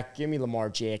stack. Give me Lamar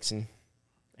Jackson,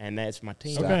 and that's my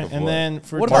team. Okay, of and what? then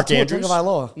for What Mark about Tua Andrews?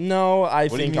 Tagovailoa? No, I What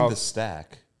do you think mean I'll the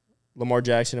stack? Lamar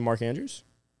Jackson and Mark Andrews.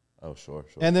 Oh, sure.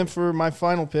 and then for my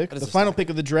final pick, That is the a final stack. pick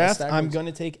of the draft, stack I'm moves. going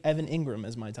to take Evan Ingram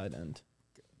as my tight end.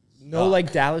 No,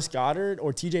 like Dallas Goddard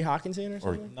or T.J. Hawkinson or Or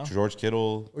something, No. George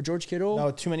Kittle. or George Kittle. No,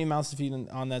 too many mouths to feed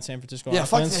on that San Francisco Yeah,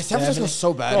 fuck. offense. San Francisco's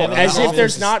so bad. Bro, Evan as Ingram if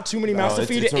there's is- not too many mouths to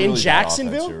feed it's a in really bad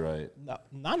Jacksonville. offense, you're right. No,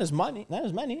 not as many. Not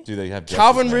as many. Do they have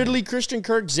Calvin Jefferson? Ridley, Christian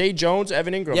Kirk, Zay Jones,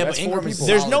 Evan Ingram. Yeah, That's but four Ingram is people.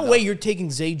 There's solid, no though. way you're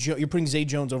taking you're putting Zay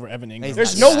Jones over Evan Ingram.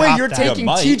 There's He's no not. way Stop you're that. taking Yeah,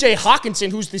 Mike. T.J.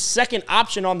 Hawkinson, who's the second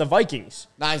option on the Vikings.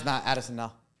 Nah, he's not. Addison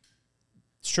now.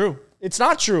 It's true. It's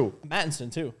not true.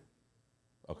 Mattinson too.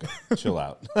 Okay, chill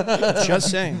out. Just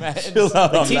saying. Chill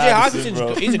out on TJ Madison, Hawkinson's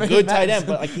bro. he's a good tight end,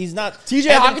 but like he's not. T.J.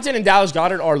 Evan- Hawkinson and Dallas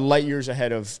Goddard are light years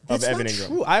ahead of That's Evan not Ingram.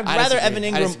 true. I'd I rather disagree. Evan I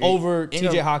Ingram disagree. over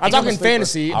Ingram- TJ I'm Hawkinson. talking sleeper.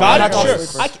 fantasy. Goddard, I'm not sure. talking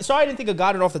sleeper. So I didn't think of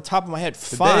Goddard off the top of my head.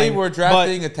 Today Fine. we're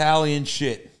drafting Italian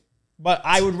shit. But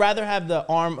I would rather have the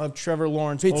arm of Trevor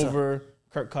Lawrence Pizza. over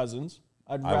Kirk Cousins.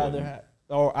 I'd I rather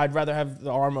wouldn't. I'd rather have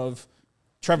the arm of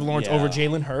Trevor Lawrence Yeah. over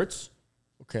Jalen Hurts.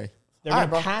 Okay. They're All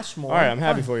gonna right, bro. pass more. All right, I'm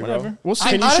happy for you, bro. Whatever. We'll see.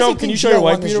 Can you honestly show? think Can you show Gio your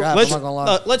won wife this beater? draft. Let's I'm not gonna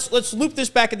lie. let's loop this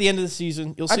back at the end of the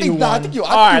season. You'll see I think. who Nah, I won. think you. All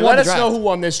right, won let the us know draft. who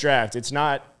won this draft. It's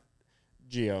not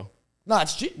Gio. No,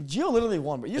 it's Gio literally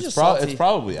won, but you're It's, just salty. it's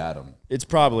probably Adam. It's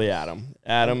probably Adam.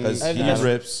 Adam. Because he Adam.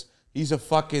 rips. He's a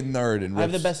fucking nerd and I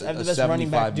have the rips best. I have the a best running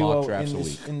 75 back duo mock drafts in a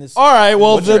this. week. In this. All right.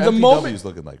 Well, What's your the MPWs moment.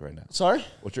 looking like right now? Sorry.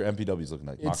 What's your MPWs looking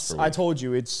like? Mocks It's. per I week? told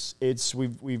you. It's.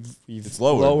 We've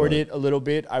lowered, lowered but- it a little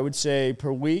bit. I would say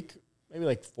per week, maybe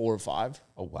like 4 or 5.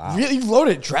 Oh wow. Really, you've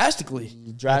loaded it drastically.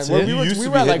 Draft. You We were used we to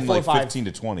were be at like hitting 4 or like 5 15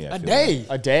 to 20. I A feel day.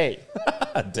 a day. Like.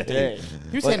 A day. Day.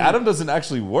 You're Like saying Adam doesn't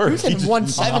actually work. you're saying He just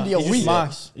 170 a He week. just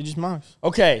mocks. He just mocks.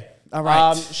 Okay. All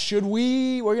right. Should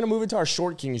we? We're gonna move into our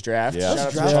short kings draft. Yeah. Shout Let's out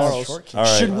to draft Charles. our short kings. All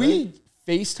right. Should we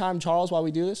FaceTime Charles while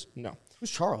we do this? No. Who's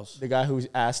Charles? The guy who's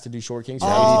asked to do short kings.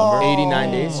 Oh.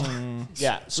 89 days.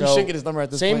 Yeah. So should get his number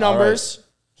at this same point. numbers.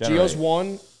 All right. Gio's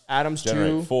 1, Adam's 2.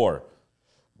 Generate 4.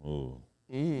 Ooh.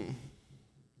 You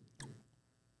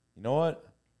know what?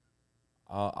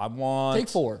 I want. Take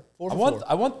 4. 4 I for want. 4.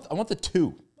 I want the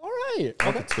 2. All right. I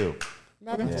want the 2.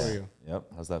 I'm happy for you. Yep.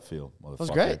 How's that feel, motherfucker? was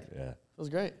great. Yeah. Feels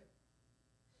great.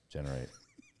 Generate.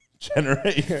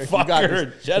 Generate. You got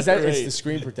Fucker. this. Is that, it's Generate. the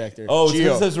screen protector. Oh,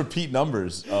 Gio. it says repeat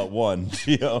numbers. 1.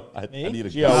 Gio. I need a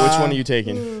Gio, which one are you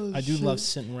taking? I do love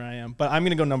sitting where I am, but I'm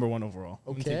gonna go number 1 overall.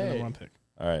 I'm gonna take the Okay. number 1 pick.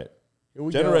 All right. Here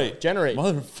we Generate. go. Generate.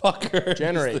 Motherfucker.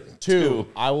 Generate. 2.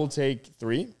 I will take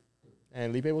 3.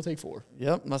 And Lipe will take 4.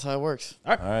 Yep, that's how it works.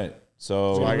 All right.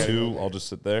 So I gotta 2, I'll just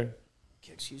sit there.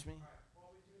 Excuse me.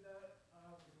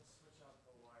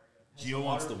 Gio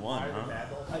wants the 1, huh?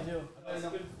 I do.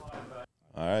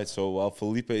 All right. So while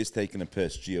Felipe is taking a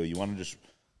piss, Gio, you want to just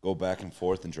go back and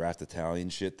forth and draft Italian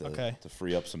shit to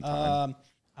free up some time?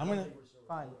 I'm gonna.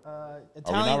 Fine. Are we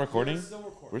Italian. not recording?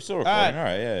 We're still recording. All right. All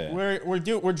right.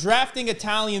 Yeah. We're drafting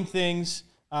Italian things.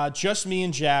 Just me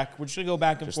and Jack. We're just gonna go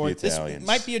back and Just the forth. This Italians.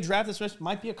 might be a draft. This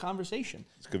might be a conversation.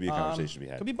 This could be a conversation to be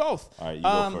had. Could be both. All right. You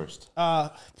go first.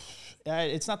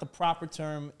 It's not the proper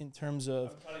term in terms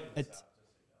of.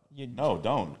 No,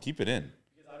 don't. Keep it in.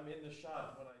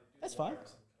 That's fine.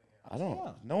 I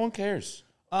don't. No one cares.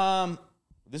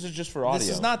 This is just for audio. This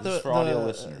is not for audio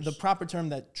listeners. the proper term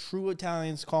that true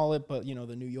Italians call it, but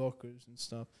the New Yorkers and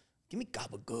stuff. Give me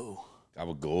gabagoo.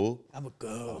 Gabagool.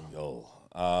 Gabagoo.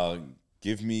 Yo.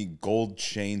 Give me gold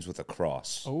chains with a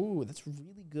cross. Oh, that's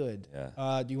really good.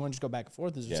 Yeah. Do you want to just go back and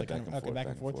forth? Is Yeah, just back and forth. back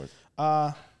and forth.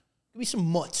 forth. Give me some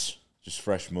mutts. Just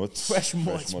fresh mutts. Fresh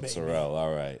mutts, mozzarella.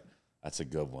 All right. That's a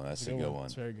good one. That's a good one.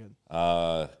 That's very good.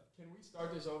 Can we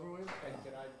start this over with? And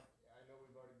can I know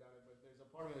we've already done it, but there's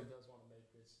a part of me that does want to make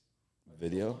this.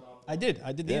 Video? I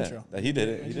did the intro. He did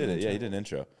it. He did it. Yeah, he did an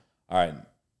intro. All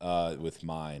right. With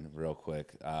mine, real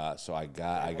quick. So I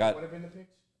got. What have been the picks?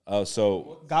 Oh,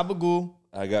 so Gabagoo.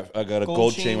 I got a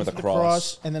gold chain with a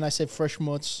cross. And then I said fresh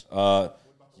mutts.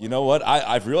 You know what?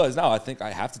 I've realized now. I think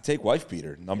I have to take wife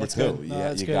beater number 2. good. No, Yeah,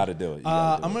 that's you good. got to do it.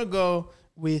 I'm gonna go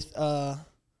with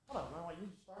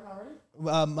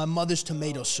my mother's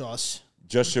tomato sauce.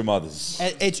 Just your mother's.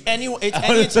 It's any It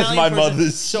Italian says my person.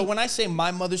 mother's. So when I say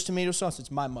my mother's tomato sauce, it's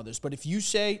my mother's. But if you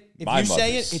say My it,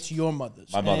 mother's. it's your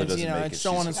mother's. My mother And, doesn't make and it.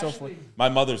 so on She's- and so forth. My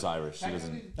mother's Irish. She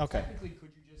doesn't. Okay. Technically, could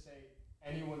you just say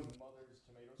anyone's mother's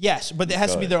tomato sauce? Yes, but it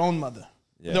has to be Good. their own mother,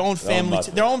 Yeah, their own their own family,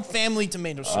 mother. their own family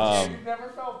tomato sauce. You've never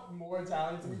felt more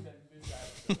Italian to me than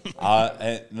this.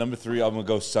 And number 3, I'm gonna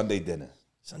go Sunday dinner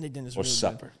Sunday dinner's or really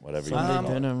supper, whatever you Sunday want.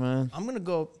 dinner, man. Good. I'm gonna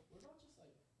go.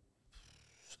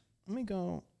 Let me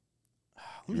go.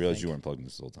 You realize you weren't plugging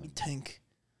this the whole time. Tank.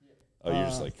 Oh, you're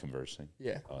just like conversing.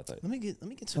 Yeah. Oh, I thought Let me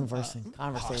get some Conversing.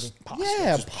 Conversating. Pasta.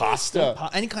 Yeah, pasta.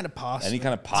 Any kind of pasta. any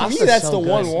kind of To pasta. me, that's so the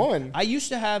good. 1-1. I used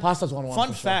to have Pasta's 1-1 Fun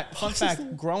for sure. fact. Fun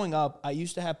fact. Growing up, I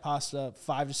used to have pasta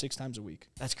 5 to 6 times a week.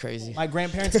 That's crazy. My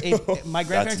grandparents ate. ate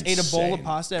a bowl of insane.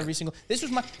 pasta every single. This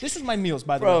was my meals,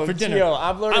 by the Bro, way, for dinner. Gio,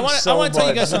 I've learned I want so to tell you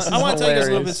much. guys something. This I want is to tell you guys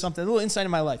a little bit hilarious. something, a little insight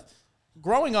in my life.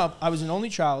 Growing up, I was an only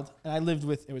child, and I lived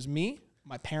with. It was me,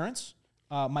 my parents.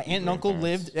 My aunt and uncle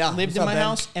lived Yeah, lived what's in up, my Ben?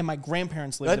 house, and my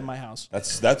grandparents lived in my house.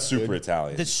 That's super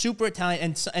Italian. That's super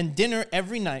Italian. And dinner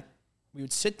every night, we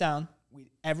would sit down.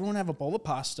 Everyone have a bowl of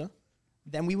pasta.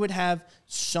 Then we would have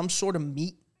some sort of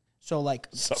meat. So like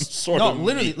Some sort of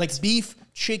literally meat. like beef,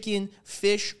 chicken,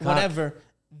 fish, whatever.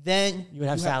 Then You would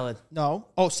have salad. No.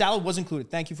 Oh, salad was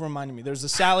included. Thank you for reminding me. There's the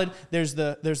salad. There's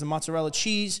the mozzarella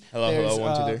cheese. Hello, there's,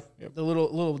 1, 2, 3. Yep. The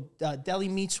little deli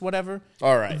meats, whatever.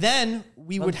 All right. Then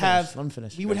we would Unfinished, have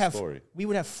unfinished. we would Good have story. we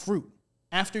would have fruit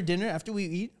after dinner. After we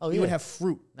eat, we yeah. would have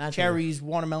fruit, Naturally. cherries,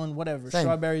 watermelon, whatever, Same.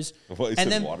 strawberries, Well, you said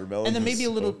and then watermelon and then was maybe a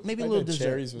little so- maybe a I little thought dessert,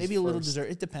 cherries was maybe a little first. dessert.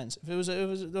 It depends. If it was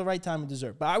the right time of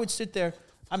dessert. But I would sit there.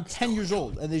 I'm 10 years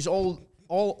old, and these all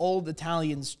old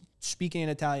Italians speaking in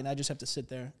Italian. I just have to sit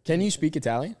there. Can you speak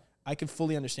Italian? I could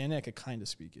fully understand it. I could kind of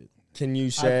speak it. Can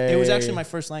you say It was actually my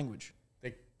first language.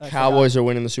 the I Cowboys are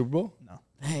winning the Super Bowl?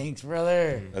 Thanks,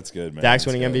 brother. That's good, man. Dak's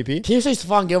That's winning good. MVP? Can you say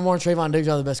Stephon Gilmore and Trayvon Diggs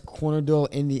are the best corner duo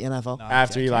in the NFL?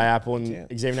 After Eli Apple and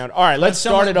Xavier Howard. All right, let's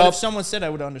Someone- start it but up. If someone said, I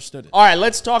would have understood it. All right,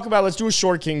 let's do a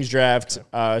short Kings draft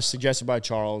suggested by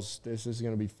Charles. This is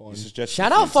going to be fun. This is just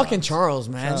Shout a few out fucking times. Charles,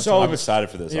 man. So I'm excited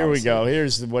for this. here we honestly. go.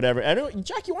 Here's whatever.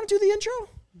 Jack, you want to do the intro?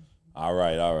 All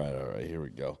right. Here we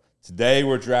go. Today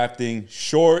we're drafting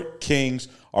short Kings.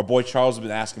 Our boy Charles has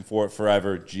been asking for it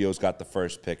forever. Gio's got the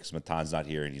first pick because Matan's not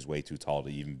here and he's way too tall to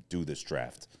even do this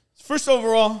draft. First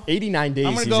overall, 89 days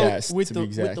I'm going he's to go asked, with to the be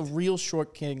exact. with the real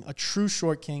short king, a true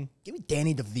short king. Give me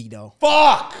Danny DeVito.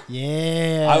 Fuck!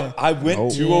 Yeah. I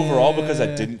went 2 overall because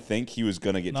I didn't think he was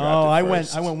going to get No, drafted I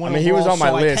first. went one. I mean, he was overall, on my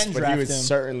so I list, can but he draft was him.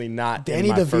 certainly not Danny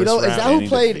in my DeVito? first Is that round. who Danny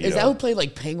played? DeVito. Is that who played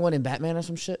like Penguin and Batman or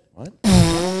some shit? What?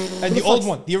 The old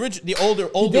one, the original,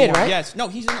 the older did, one. right? Yes. No,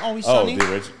 he's in Always Oh, Sunny.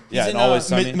 the original. Yeah, He's in Always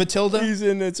Sunny. Matilda. He's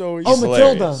in It's Always Oh, He's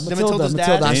Matilda. hilarious. Matilda's dad.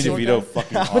 Matilda. Danny Short DeVito guy.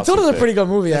 fucking awesome Matilda's a pick. pretty good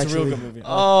movie, It's a actually. real good movie.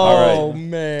 Oh, right.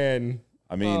 man.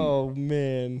 I mean, Oh,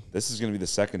 man. this is going to be the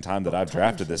second time that I've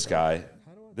drafted this guy.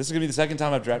 This is going to be the second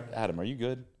time I've drafted. Adam, are you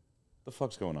good? The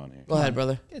fuck's going on here? Go ahead,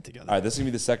 brother. Get together. All right, this is gonna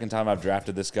be the second time I've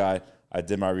drafted this guy. I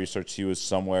did my research. He was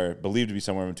believed to be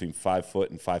somewhere between 5 foot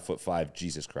and 5'5".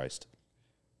 Jesus Christ.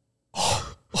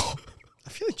 I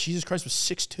feel like Jesus Christ was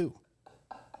 6'2".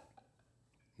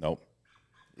 Nope.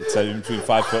 It said in between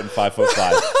 5 foot and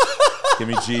 5'5". Give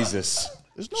me Jesus.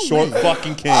 There's no Short way.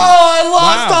 fucking king. Oh, I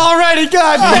lost already.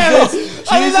 God damn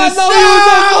it. I did not know he was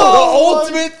that the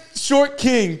ultimate short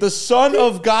king, the son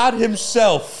of God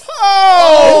himself.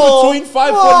 Oh, Between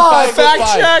 5 foot and 5'5".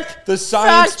 fact check. The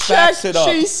science Fact backs check. it up.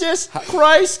 Jesus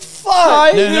Christ.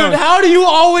 Fuck, No, dude. no. How do you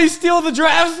always steal the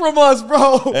drafts from us,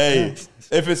 bro? Hey,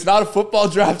 if it's not a football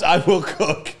draft, I will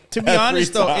cook. To be every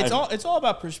honest, though, time. it's all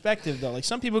about perspective, though. Like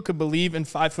some people could believe in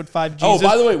 5'5" Jesus. Oh,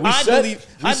 by the way, I believe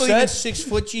in said 6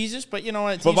 foot Jesus, but you know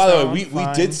what? But by the way, we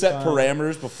did set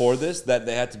parameters before this that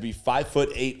they had to be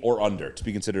 5'8" or under to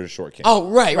be considered a short king. Oh,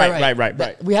 right.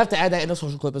 Right. We have to add that in the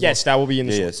social clip as Yes, that will be in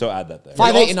the yeah, short. so add that there.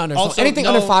 5'8" and under. So anything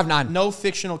under 5'9". No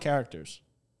fictional characters.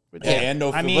 Yeah, and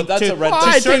no, I mean, but that's to- a red.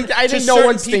 I flag. think no certain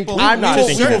one's thinking. people- I'm not We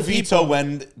thinking. will certain veto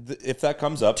when if that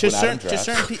comes up. To when Adam certain,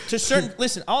 drafts. to certain.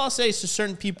 Listen, all I'll say is to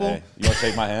certain people. Hey, you want to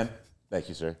shake my hand? Thank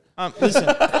you, sir. Listen, You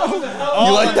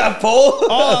like that poll?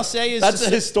 all I'll say is That's to a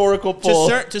historical poll.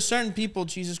 to certain people,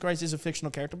 Jesus Christ is a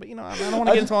fictional character. But you know, I don't want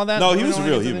to get into all that. No, he We was don't a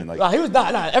real wanna get human. into Like He was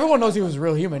not. Nah, everyone knows he was a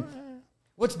real human.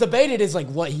 What's debated is like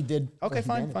what he did. that. Okay,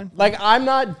 fine. Like I'm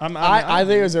not. I'm- I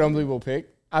think it was an unbelievable pick.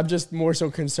 I'm just more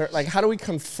so concerned. Like, how do we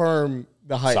confirm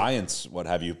the height? science, what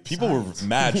have you? People were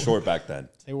mad short back then.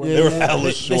 They were. They were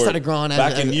hella short. started growing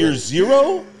back as- in year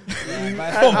zero.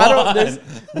 I don't. I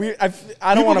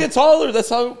don't People want get to. taller. That's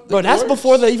how. Bro, that's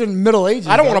before the even Middle Ages.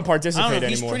 I don't bro. want to I participate don't know.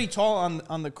 He's anymore. pretty tall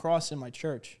on the cross in my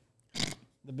church.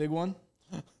 The big one.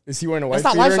 Is he wearing a white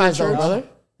That's not beater life in your size, though, church? brother.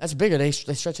 That's bigger. They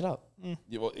stretch it out.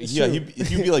 Yeah, well, yeah, you'd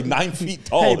be like 9 feet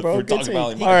tall Hey, if bro, we're good talking take.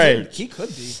 about. Like, All right. He could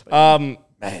be. But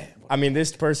Man, I mean,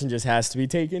 this person just has to be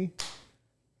taken.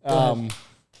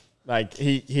 Like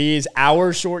he is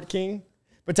our short king,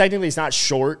 but technically he's not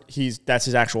short. That's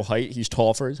his actual height. He's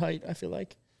tall for his height. I feel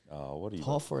like. what are you?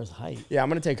 Tall for his height. Yeah, I'm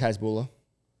gonna take Hezbollah.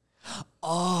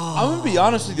 I'm gonna be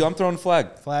honest with you. I'm throwing a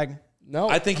flag. flag. No,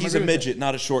 I think he's a midget,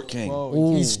 not a short king.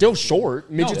 he's still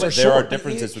short. Midgets but are there short. are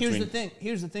differences Here's between. the thing.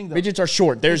 Here's the thing, though. Midgets are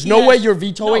short. There's He no has- way you're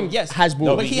vetoing No, yes. Hezbollah.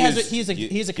 No, But he he has is- a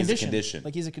he's a condition. condition.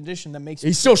 Like he's a condition that makes.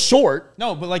 He's still short.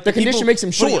 No, but like The condition people- makes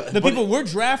him short. The But- people we're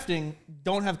drafting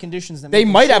don't have conditions that They make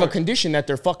them might have a short. condition that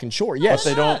they're fucking short. Yes.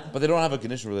 They don't. But they don't have a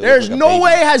condition where they There's look like a no baby.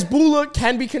 way Hezbollah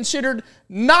can be considered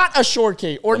not a short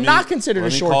king or not considered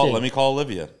a short king. Let me call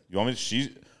Olivia. You want me? She's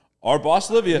our boss,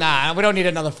 Olivia. Nah, we don't need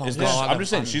another phone call. I'm just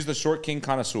saying, she's the short king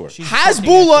connoisseur.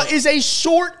 Hezbollah is a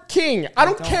short king. I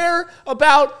don't care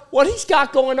about what he's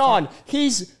got going on.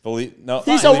 He's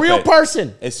He's a real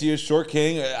person. Is he a short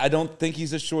king? I don't think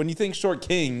he's a short. When you think short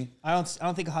king, I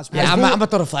don't think a hospital. Yeah, I'm gonna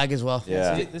throw the flag as well.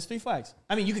 yeah, There's 3 flags.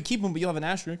 I mean, you could keep them, but you'll have an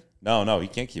asterisk. no, he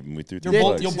can't keep him. We threw You're three both-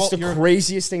 flags. you're both- It's the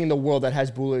craziest thing in the world that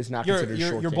Hezbollah is not considered a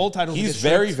short Your king. bold title. He's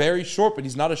very, very short, but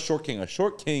he's not a short king. A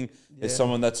short king is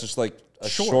someone that's just like a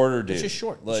shorter dude. It's just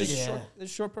short. Like, It's just short.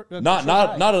 It's short. not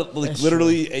a like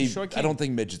literally a. Short I king. don't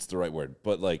think midget's the right word,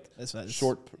 but like That's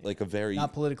short, like a very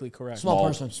not politically correct. Small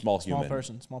person. small human.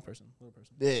 Small person, little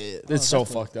person. It's so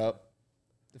fucked up.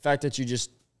 The fact that you just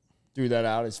threw that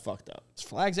out is fucked up. There's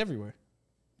flags everywhere.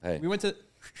 Hey, We went to.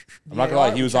 I'm not gonna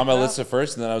lie. He was on my check it list at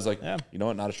first, and then I was like, Yeah. you know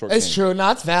what? Not a short It's king. true. No,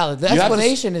 it's valid. The You have to-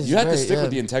 explanation is You have to very- stick yeah.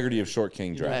 with the integrity of short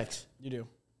king draft. Facts. You do.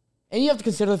 And you have to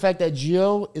consider the fact that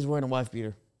Gio is wearing a wife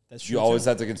beater. That's true. You always too.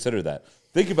 have to consider that.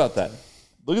 Think about that.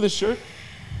 Look at this shirt.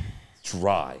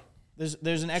 Dry. There's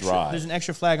an Dry.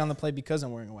 extra flag on the play because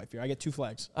I'm wearing a white beard. I get 2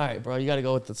 flags. All right, bro, you got to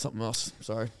go with something else.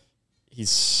 Sorry.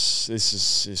 This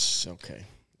is okay.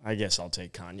 I guess I'll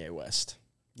take Kanye West.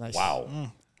 Nice.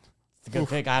 Wow. It's a good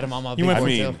pick. I had him on my You big went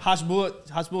board, I mean, too.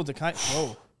 Hospital to kind.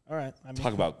 Whoa. All right. I mean,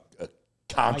 Talk about a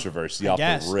controversy I off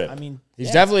guess. the rip. I mean,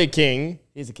 He's definitely a king,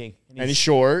 He's a king. and he's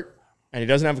short, and he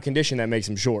doesn't have a condition that makes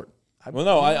him short. well,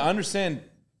 no, I understand.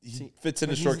 He fits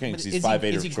into but short he's- king but because is he's he- 5'8"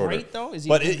 is or he shorter. great, though? Is he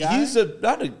but a good guy? he's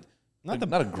not a great. Not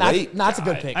a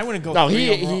good guy. pick. I wouldn't go. No, 3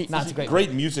 he- overall. he- Not a great.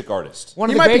 Great music artist.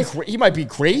 One of He the might be greatest. he might be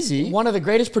crazy. One of the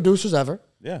greatest producers ever.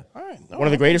 Yeah. All right. One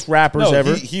of the greatest rappers No,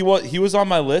 ever. he was on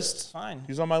my list. Fine.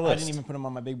 He was on my I list. didn't even put him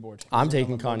on my big board. I'm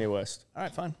taking Kanye West. All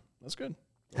right, fine. That's good.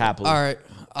 Happily. All right,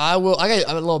 I got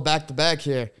a little back to back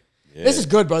here. This is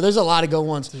good, bro. There's a lot of good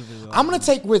ones. I'm gonna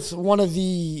take with one of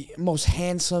the most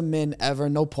handsome men ever.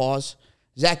 No pause.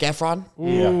 Zac Efron.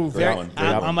 Ooh, great very. one, great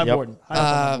I'm one. on my Yep. board. High up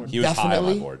on my board. He was high on my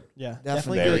Definitely. board. Yeah, Definitely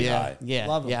definitely Very good. high. Yeah,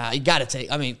 Love him. yeah. You gotta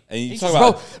take. I mean, And you talk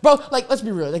about bro, like let's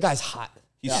be real. The guy's hot.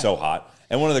 He's so hot.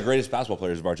 And one of the greatest basketball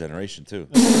players of our generation, too.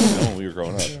 When we were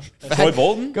growing up. Troy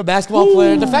Bolton? Good basketball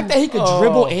player. The fact that he could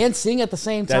dribble and sing at the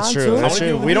same time, That's true. too. That's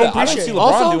true. We I don't don't appreciate see it. LeBron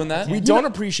Also, doing that. We don't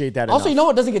appreciate that Also, enough. you know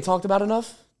what doesn't get talked about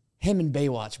enough? Him in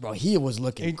Baywatch, bro. He was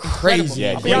looking Incredible. crazy.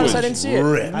 Yeah, I'll he be honest, was I didn't see it.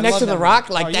 ripped. I Next love to the that Rock,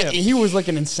 movie. like Oh, that, yeah. he was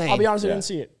looking insane. I'll be honest, I Yeah. didn't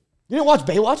see it. You didn't watch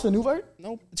Baywatch, the new version?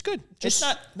 No, it's good. Just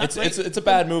not It's a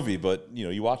bad movie, but,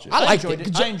 you watch it. I liked enjoyed it.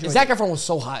 it. I enjoyed Zac it. Efron was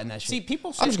so hot in that shit. See,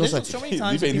 people I'm say just gonna there's say- so many You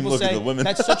times that made him people look at say the women.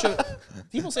 that's such a.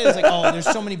 People say it's like, oh, there's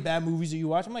so many bad movies that you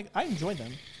watch. I'm like, I enjoyed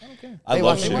them. I don't care. I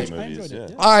love Baywatch, shitty I movies. enjoyed it.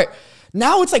 Yeah. All right.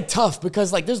 Now it's like tough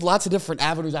because like there's lots of different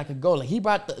avenues I could go. Like he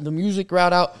brought the music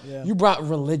route out. Yeah. You brought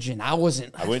religion. I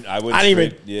wasn't. I went I didn't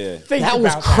even straight. Yeah. think That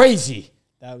was about crazy.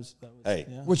 That was. Hey.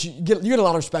 Yeah. Which you get a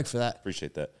lot of respect for that.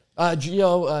 Appreciate that.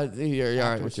 Gio, you're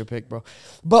all right with your pick, bro.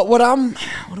 But what am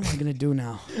I gonna do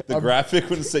now? The graphic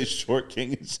when it says Short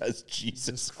King, it says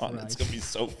Jesus on it. It's going to be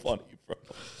so funny, bro.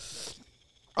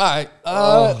 All right.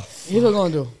 Here's what we're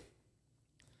gonna do.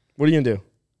 What are you gonna do?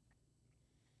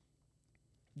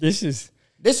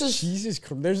 This is Jesus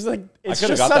Christ. There's like it's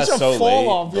could've just got such that a so fall late,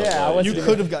 off. but, Yeah, I like, was You thinking-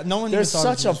 could have got. No one. There's even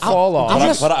thought such a of this. fall off. I'm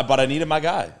just- But I needed my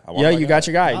guy. I want Yeah, my you guy. got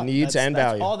your guy. Oh, Needs and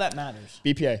that's value. all that matters.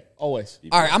 BPA always.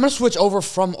 all right. I'm gonna switch over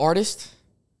from artist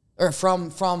or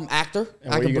from actor.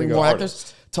 And I where can you bring gonna more go?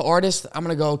 actors to artist. I'm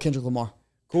gonna go Kendrick Lamar.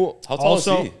 Cool. How tall is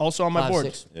he? Also on my 5'6". board.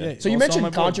 Yeah. So you also on my mentioned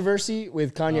board. controversy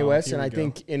with Kanye West, here and we I go.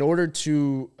 think in order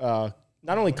to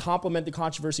not only complement the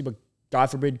controversy, but God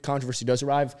forbid controversy does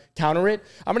arrive, counter it,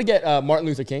 I'm going to get Martin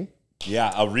Luther King.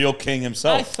 Yeah, a real king I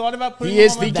himself. thought about putting He him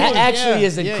is on my the board. That actually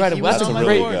is Yeah, incredible. he was That's on a my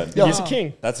great- board. good. Yo, He's a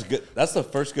king. That's a good. That's the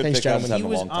first good Thanks, pick I've gentlemen. had He in a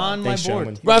was long on time. my Thanks, board.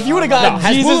 gentlemen. Bro, if you would have got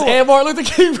has Jesus Boo- and Martin Luther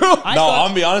King, bro. No, thought-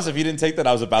 I'll be honest. If you didn't take that,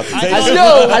 I was about to take I it.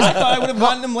 thought, I thought I would have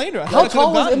gotten him later. I How thought I could've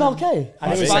tall was gotten him. MLK? I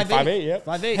think it was 5'8". like 5'8", yeah.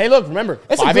 5'8". Hey, look, remember,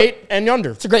 It's a 5'8" good- and under.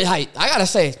 It's a great height. I gotta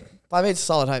say, 5'8" is a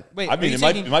solid height. Wait, I are mean, you it might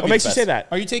taking- be What the makes you best. say that?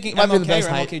 Are you taking Might be the MLK best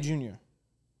or height. MLK Jr.?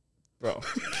 Bro.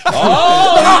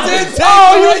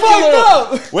 Oh, you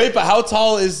fucked up. Wait, but how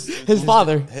tall is His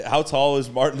father. How tall is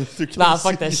Martin Luther King? Nah,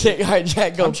 fuck that shit. All right,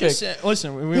 Jack, go I'm pick. just saying,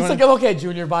 listen, we He's wanna, like, okay,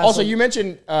 Junior. By Also, you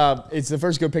mentioned it's the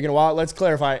first good pick in a while. Let's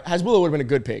clarify. Hasbulla would have been a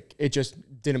good pick. It just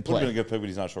didn't Would have been a play. good pick, but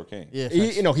he's not Short King. Yeah,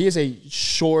 He is a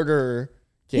shorter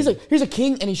king. he's a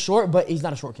king and he's short, but he's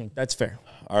not a short king. That's fair.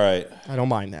 All right. I don't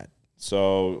mind that.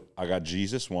 So I got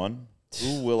Jesus one.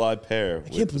 Who will I pair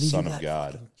with the believe Son you of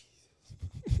got God?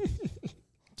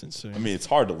 It's insane. I mean, it's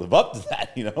hard to live up to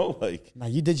that, Like, Nah,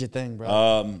 you did your thing,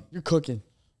 bro. You're cooking.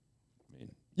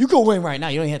 You could win right now.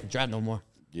 You don't even have to drive no more.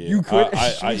 yeah, You could.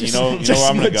 you know where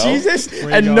I'm gonna go. Jesus you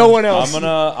and going? no one else. I'm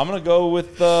gonna go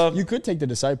with You could take the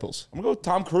disciples. I'm gonna go with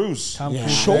Tom Cruise. Tom Yeah.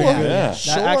 Cruise, Sure. very good. Yeah. That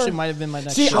Sure. actually might have been my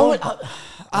next. See, choice.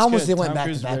 I almost good. went Tom back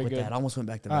Cruise to is back very with good. that. I almost went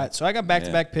back to All back. right, so I got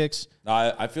back-to-back picks. No,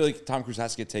 I feel like Tom Cruise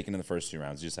has to get taken in the first 2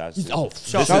 rounds. He just has to. Oh,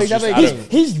 This no, is he just definitely out is. of-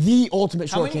 He's the ultimate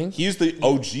How short many? king. He's the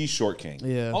OG Short King.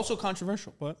 Yeah. Also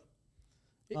controversial, but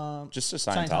Just a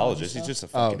Scientologist Scientologist. He's stuff. just a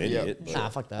fucking yeah. idiot. but- Nah,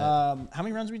 fuck that. how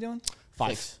many rounds are we doing?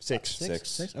 5, 6.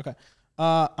 Six. Okay.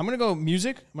 I'm gonna go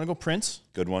music. I'm gonna go Prince.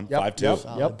 Good one. Yep,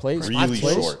 5'2". Yep. Plays. Really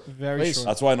Plays. short. Very Please. short.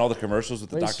 That's why in all the commercials with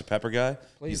the Please. Dr. Pepper guy,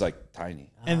 he's like tiny.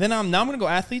 And then now I'm gonna go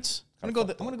athletes. I'm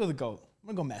gonna go the GOAT.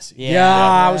 I'm gonna go Messi. Yeah,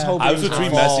 I was hoping. I was he between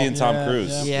gonna fall. Messi and Tom Yeah,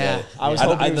 Cruise. yeah. I was And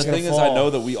hoping he was the gonna thing is, I fall. know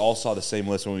that we all saw the same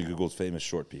list when we Googled famous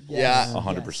short people. Yeah.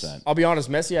 100%. I'll be honest.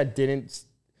 Messi, I didn't.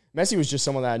 Messi was just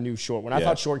someone that I knew short. When I Yeah.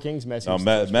 thought short kings, Messi. No,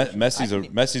 was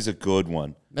Messi's a good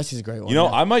one. Messi's a great one. You know,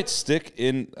 yeah. I might stick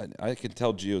in. I can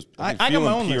tell Gio's. I can got feel my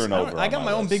him own list. peering over I on got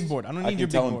my own list. big board. I don't need can your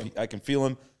tell big him. board. I can feel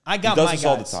him. I got he does my this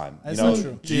all the guys. time. That's you know, not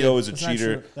true. Gio is a That's not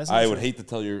cheater. true. That's not I would true. hate to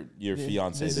tell your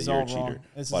fiance This that is you're all a cheater, wrong.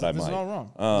 This but I is might. all wrong.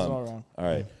 This is all wrong. All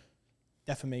right.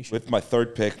 Defamation. With my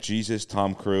third pick, Jesus,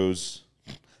 Tom Cruise.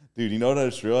 Dude, you know what I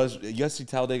just realized? You guys see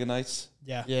Talladega Nights?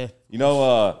 Yeah. Yeah. You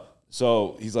know,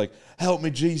 so he's like, help me,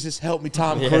 Jesus, help me,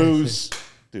 Tom Cruise.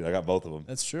 Dude, I got both of them.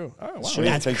 That's true. All right. Wow. He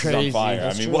That's thinks he's on crazy. fire.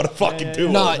 That's I mean, true. what a fucking Yeah,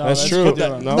 duo. No, That's true. good.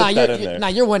 that- No. Nah, that in there.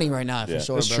 you're winning right now for Yeah.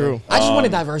 sure. That's bro. true. I just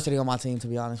wanted diversity on my team, to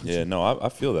be honest. With you. Yeah, no, I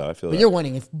feel that. I feel But that. you're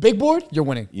winning. If big board, you're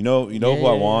winning. You know who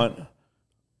I yeah. want?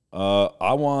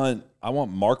 I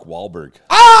want Mark Wahlberg.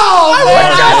 Oh, I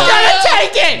was just gonna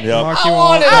take it. Yep. Marky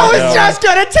Mark. I was just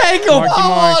gonna take him. Marky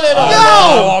Mark.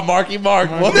 I want Marky Mark.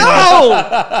 What?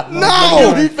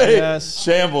 No. Yes.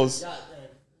 Shambles.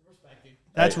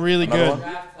 That's really another good.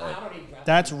 one?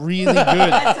 That's really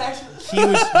good. He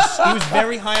was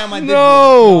very high on my big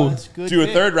No. board. That's good. Dude, a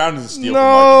pick. third round is a steal. For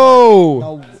Marky Mark.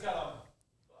 No. No.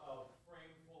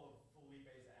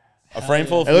 A frame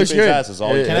full of It looks Felipe's good. ass is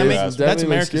all you Can I can make ask. that's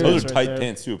definitely looks American? good. Those are right tight there.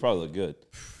 pants too. Probably look good.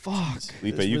 Fuck.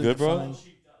 Felipe, you good, bro?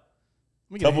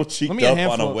 Double cheeked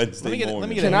up on a Wednesday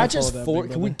morning. Can I just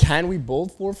can we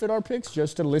both forfeit our picks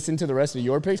just to listen to the rest of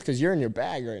your picks? Because you're in your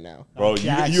bag right now. Bro,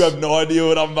 you have no idea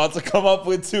what I'm about to come up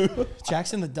with, too.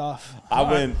 Jackson the Duff.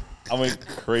 I went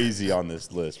crazy on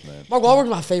this list, man. Mark Wahlberg's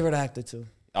my favorite actor, too.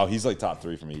 Oh, he's like top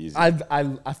 3 for me. Easy. I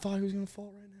thought he was going to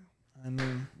fall right now. I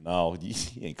mean, no,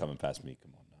 he ain't coming past me.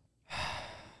 Come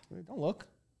on now. don't look.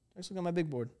 Just look at my big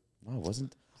board. No, it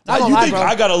wasn't. Not You gonna lie, think bro.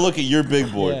 I got to look at your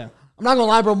big board? Yeah. I'm not gonna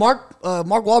lie, bro. Mark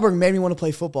Wahlberg made me want to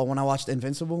play football when I watched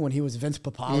Invincible when he was Vince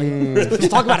Papali. Just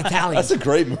talk about Italian. That's a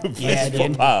great movie. Yeah,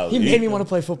 dude. He made me want to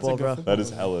play football, bro. That is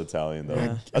hella Italian,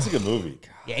 though. That's a good movie.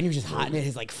 Yeah, and he was just hot in it,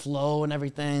 his like flow and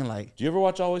everything. Like, Do you ever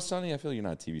watch Always Sunny? I feel like you're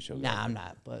not a TV show guy. nah, I'm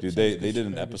not. But Dude, they did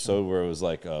an episode where it was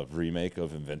like a remake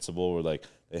of Invincible, where like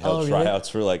they held really? tryouts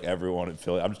for like everyone in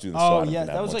Philly. I'm just doing this. Oh yeah,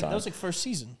 that was like first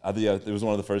season. Yeah, it was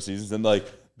one of the first seasons, and like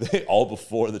they all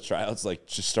before the tryouts like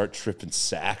just start tripping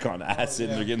sack on acid.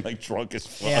 And they're getting like drunk as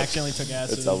fuck. They accidentally took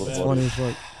acid. It's hella Yeah. funny. funny as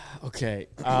fuck. Okay.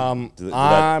 Did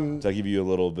I give you a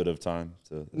little bit of time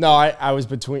to? No, I was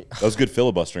between. That was good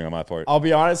filibustering on my part. I'll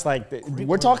be honest. Like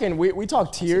we're talking, we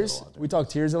talk tiers. We talk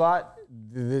tiers a lot.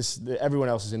 Everyone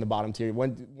else is in the bottom tier.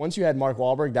 Once you had Mark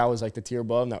Wahlberg, that was like the tier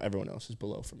above. Now everyone else is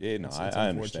below. For me. Yeah, no, I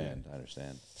understand. I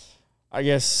understand. I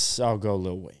guess I'll go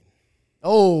Lil Wayne.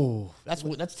 Oh, that's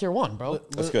tier 1, bro.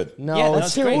 That's good. No, Yeah, it's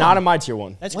that's tier great. one. not in my tier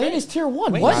 1. That's Wayne great. is tier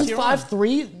 1. Wayne's What? He's tier one.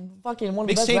 5'3", fucking one of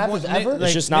the best Mixtape rappers one- ever. like-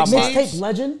 It's just not mixtapes. mine. Mixtape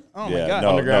legend. Oh my Yeah, god. no,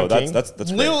 Underground King. that's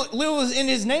great. Lil is in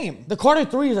his name. The Carter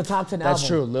 3 is a top 10 album. That's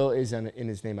true. Lil is in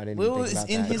his name. I didn't Lil even is think about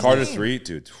in that. his Carter name. 3,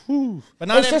 dude. But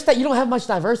not It's every, just that you don't have much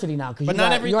diversity now because but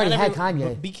not every you already not had every- Kanye.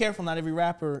 but be careful. Not every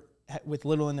rapper with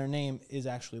Little in their name is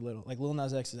actually Little. Like Lil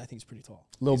Nas X is, I think, is pretty tall.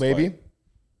 Lil He's Baby. white.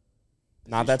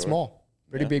 Not he that short? small.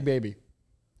 Pretty Yeah. big baby.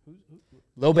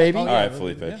 Lil Baby. All right,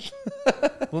 Felipe.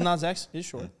 Lil Nas X is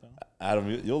short. Though.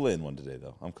 Adam, you'll land one today,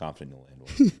 though. I'm confident you'll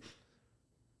land one.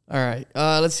 All right,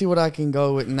 let's see what I can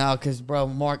go with now because, bro,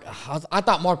 Mark, I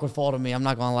thought Mark would fall to me. I'm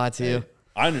not gonna lie to you,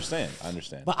 I understand.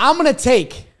 but I'm gonna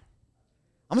take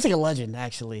a legend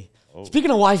actually.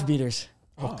 Speaking of wife beaters,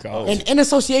 Oh God. and in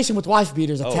association with wife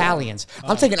beaters, Italians,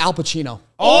 I'm taking Al Pacino.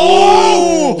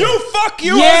 Oh, You fuck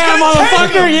you! Yeah,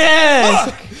 motherfucker,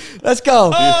 yes. Let's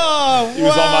go. Oh, he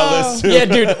was on my list too. Yeah,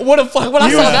 dude. What a fuck! When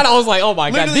I saw that, I was like, "Oh my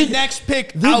god!" Literally, The, next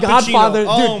pick, the Al Pacino. Godfather,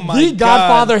 Oh dude. my The God.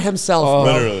 Godfather himself.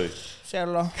 bro. Literally. Say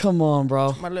hello, Come on,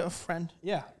 bro. my little friend.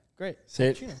 Yeah, great. Say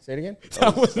it again.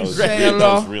 That was Say that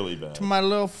hello was really bad. to my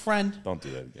little friend. Don't do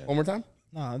that again. One more time.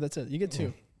 No, that's it. You get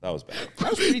 2. That was bad.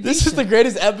 That was pretty This is decent. the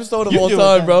greatest episode of You all do it,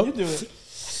 time, man. bro. You do it.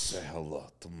 Say hello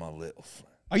to my little friend.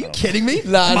 Are you kidding me?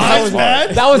 Nah,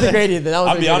 that was a great either. That was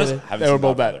I'll a be great honest. either. Haven't They were seen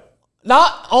both Godfather. bad.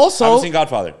 Not also. Haven't seen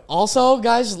Godfather. Also,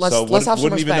 guys, let's So have some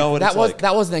wouldn't even respect. know what That it's was like.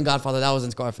 that wasn't in Godfather. That was in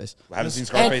Scarface. Haven't seen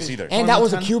Scarface either. And that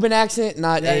was a Montana? Cuban accent,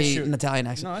 not Yeah, it's true. an Italian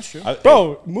accent. No, that's true.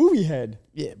 Bro, movie head.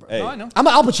 Yeah, bro. Hey, No, I know. I'm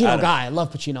an Al Pacino Adam. guy. I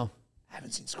love Pacino.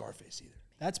 haven't seen Scarface either.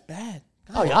 That's bad.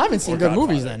 Oh yeah, I haven't seen Or good Godfather.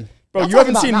 movies then. Bro, I'm you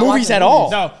haven't talking seen about not movies watching at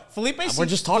all. No, Felipe's seen. We're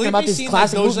just talking about Felipe's these seen,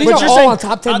 classic like, movies. those, These But are you're all saying- on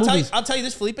top 10 movies. I'll tell you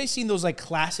this. Felipe's seen those like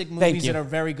classic Thank movies you. that are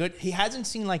very good. He hasn't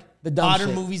seen like The dumb modern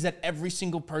shit. movies that every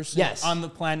single person Yes. on the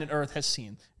planet Earth has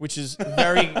seen, which is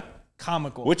very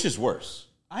comical. Which is worse?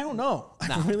 I don't know.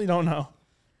 I really don't know.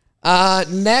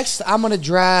 Next, I'm gonna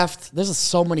draft. There's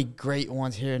so many great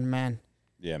ones here, man.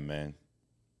 Yeah, man.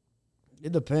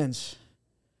 It depends,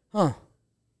 huh?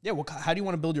 Yeah. Well, how do you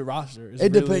want to build your roster? Is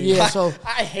It depends. Yeah. So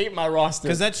I hate my roster.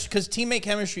 Because teammate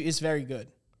chemistry is very good.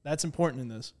 That's important in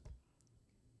this.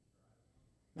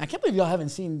 I can't believe y'all haven't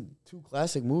seen 2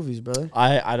 classic movies, brother.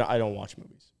 I don't watch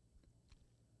movies.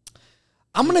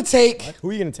 I'm gonna take. Who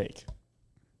are you gonna take?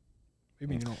 What do you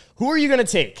mean you don't? Who are you gonna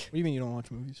take? What do you mean you don't watch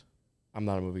movies? I'm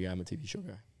not a movie guy. I'm a TV show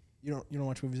guy. You don't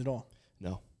watch movies at all.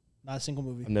 No, Not a single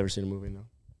movie. I've never seen a movie. No,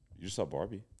 You just saw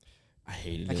Barbie. I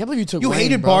hated I it. can't believe you took. You Wayne,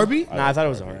 hated bro. Barbie? Nah, I thought it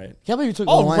was all right. Can't believe you took.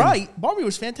 Oh, Wayne. right. Barbie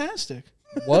was fantastic.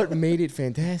 What made it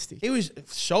fantastic? It was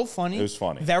so funny. It was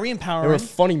funny. Very There empowering. were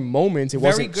funny moments. It Very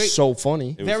wasn't great- so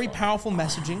funny. was very funny. powerful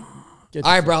messaging. Get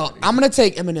All the right, bro. I'm gonna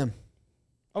take Eminem.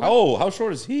 Oh, how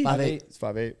short is he? 5'8". It's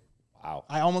 5'8". Wow.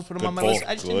 I almost put him Good on my pull. list.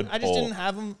 I just Good didn't pull.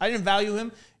 have him. I didn't value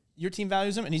him. Your team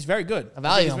values him, and he's very good. I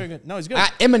value he's him. very good. No, he's good.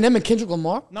 Eminem and Kendrick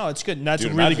Lamar. No, it's good. That's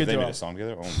Dude, a really imagine good if they duo. made a song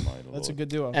together. Oh my That's a Lord. good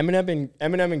duo.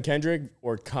 Eminem and Kendrick,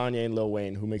 or Kanye and Lil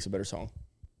Wayne, who makes a better song?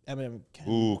 Eminem.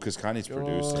 Ooh, because Kanye's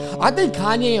producing. I think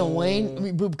Kanye and Wayne, I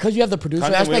mean, because you have the producer Kanye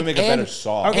and aspect, Wayne make a better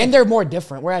song. Okay. and they're more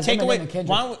different. Whereas Take Eminem away. and Kendrick,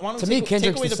 Why don't to we me, take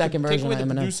Kendrick's away the second take version away of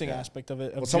the Eminem. producing aspect of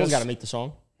it. Well, someone's got to make the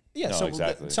song. Yeah, No, so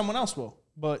exactly. someone else will.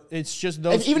 But it's just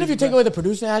those. Even if you take away the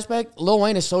producing aspect, Lil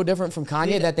Wayne is so different from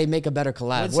Kanye that they make a better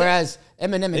collab. What's Whereas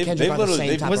Eminem and Kendrick are the literally-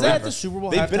 same type was of that at rapper. the Super Bowl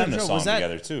They've been in halftime a show? song Was that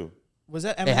together too. Was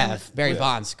that Eminem? They have Barry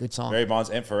Bonds, good song. Barry Bonds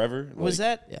and Forever. Was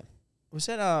that? Yeah. Was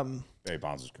that Barry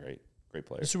Bonds was great. Great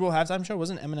player. the Super Bowl halftime show?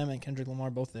 Wasn't Eminem and Kendrick Lamar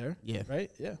both there? Yeah.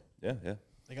 Right. Yeah. Yeah, yeah.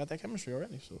 They got that chemistry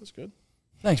already, so that's good.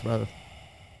 Thanks, brother.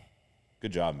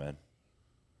 Good job, man.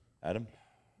 Adam?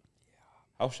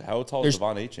 How tall is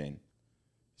Devon A-Chain?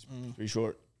 Pretty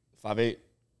short. 5'8".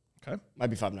 Okay. Might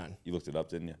be 5'9". You looked it up,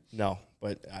 didn't you? No,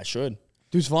 but I should.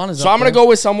 Deuce Vaughn is So up I'm going to there. go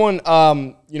with someone,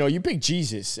 you picked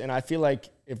Jesus, and I feel like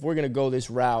if we're going to go this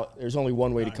route, there's only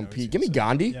one way to compete. Give me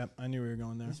Gandhi. Yep, I knew we were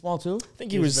going there. Small too. I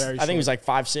think He was very I think he was like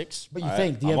 5'6". But you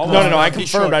think? Do you I'm have almost- No, I He's confirmed.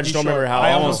 short, I just he's don't remember short. how. I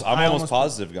I'm almost- almost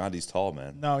positive Gandhi's tall,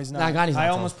 man. No, he's not. Nah, Gandhi's not I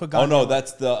tall. almost put Oh Gandhi. no,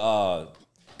 that's the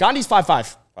Gandhi's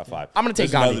 5'5". 5'5". I'm gonna take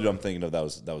There's another Gandhi. dude I'm thinking of that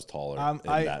was taller in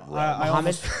I that realm. I Muhammad,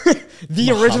 almost,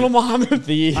 the original Muhammad.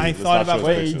 The I Let's thought not about show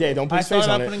his wait, picture. yeah, don't put I his face thought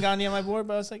on about it. putting Gandhi on my board,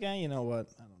 but I was like, you know what?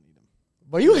 I don't need him.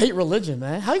 But you hate religion,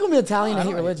 man. How you gonna be Italian I and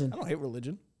hate don't religion? I don't hate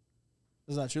religion.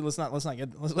 That's not true. Let's not get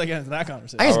into that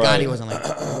conversation. I guess All right. Gandhi wasn't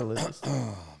like religious.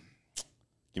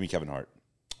 Give me Kevin Hart.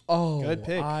 Oh, Good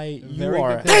pick. You Very good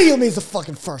are. pick. Damn, he's a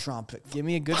fucking first round pick. Give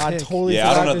me a good I pick. totally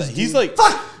Yeah, I don't forgot know. this That. He's dude. like,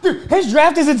 Fuck, dude, his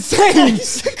draft is insane.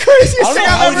 Craziest I don't thing know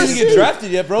how I've he ever didn't get seen.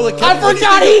 drafted yet, bro. Like, I Kevin-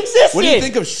 forgot he existed. What do you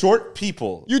think of short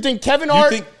people? You think Kevin You Hart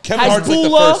think Kevin Hart's like the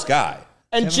Hezbollah first guy?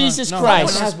 and Kevin Jesus Hart- no,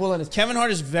 Christ? Kevin has Will in his. Kevin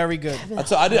Hart is very good.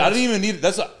 That's I didn't even need.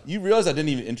 You realize I didn't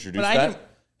even introduce But I that. didn't-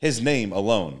 His name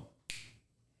alone.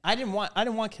 I didn't want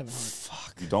Kevin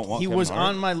Hart. You don't want. He Kevin was Hart?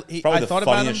 on my. Probably I the thought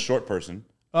about him. funniest short person.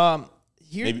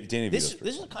 Here, Maybe Danny this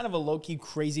Vito's is kind of a low key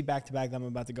crazy back to back that I'm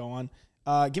about to go on.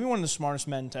 Give me one of the smartest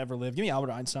men to ever live. Give me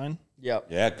Albert Einstein. Yep.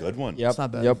 Yeah, good one. Yep.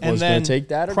 not bad. Yep. And Was then gonna take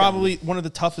that or probably one of the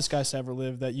toughest guys to ever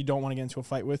live that you don't want to get into a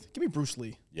fight with. Give me Bruce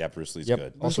Lee. Yeah, Bruce Lee's Yep.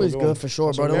 good. Bruce Also Lee's going- good for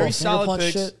sure, bro. very Very solid solid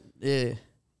picks. shit. Yeah,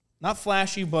 Not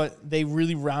flashy, but they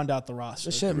really round out the roster.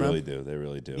 good shit, They man. really do. They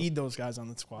really do. Need those guys on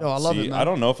the squad. Yo, I love See, it, man. I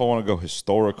don't know if I want to go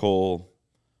historical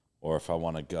or if I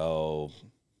want to go.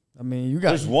 I mean, you got.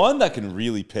 There's one that can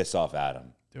really piss off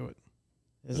Adam. Do it.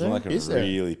 Is There's one that there? can Is there?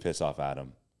 really piss off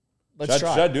Adam. Let's Should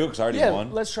try. I do it because I already Yeah,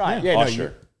 won? let's try. it. Yeah, no,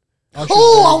 Usher.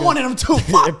 Oh, I wanted him too.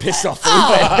 Fuck. It pissed off.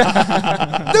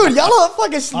 Dude, y'all are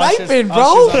fucking sniping,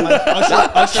 bro.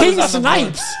 King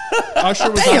Snipes.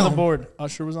 Usher was on Damn. the board.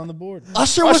 Usher was on the board.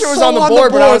 Usher Usher was so on the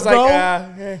board, but I was like,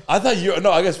 bro. I thought you.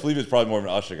 No, I guess Felipe's probably more of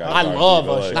an Usher guy. I Sorry, love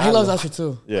but, Usher. Nah, he loves Usher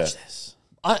too. Yeah,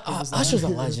 Usher's a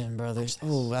legend, brother.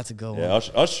 Oh, that's a good one. yeah.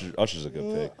 Usher's a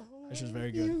good pick. Usher's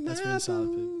very good. That's a really solid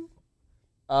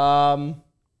pick.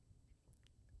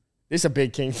 This is a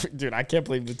big king, dude. I can't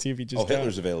believe the TV just. Oh,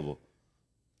 Hitler's available.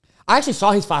 I actually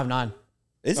saw he's 5'9".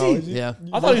 Is he? Yeah.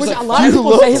 I thought he was like a lot of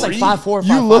people say he's like 5'4", 5'5".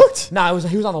 You looked? Nah,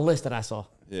 he was on the list that I saw.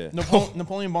 Yeah.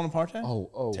 Napoleon Bonaparte?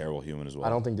 Oh. Terrible human as well. I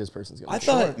don't think this person's gonna. I be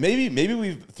thought short. maybe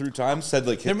we've through time said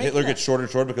like They're making Hitler that- gets shorter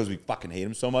and shorter because we fucking hate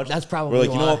him so much. That's probably we're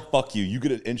like, you know why. what? Fuck you. You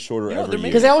get an inch shorter know, every they're year. making-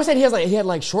 Because they always said he had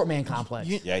like short man complex.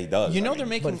 Yeah, he does. You know I they're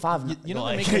mean, making. five- You know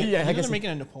like- they're making. Yeah, I you know guess they're making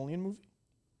a Napoleon movie.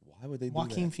 Why would they do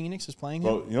Joaquin that? Phoenix is playing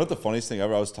Bro, him. you know what the funniest thing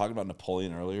ever? I was talking about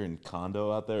Napoleon earlier in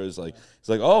Condo out there. It's like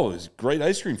oh, it's great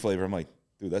ice cream flavor. I'm like,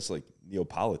 dude, that's like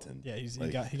Neapolitan. Yeah, he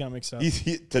Like, got mixed up.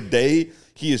 Today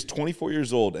he is 24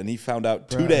 years old and he found out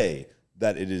today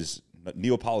that it is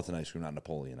Neapolitan ice cream, not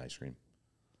Napoleon ice cream.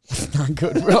 Not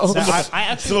good, bro. I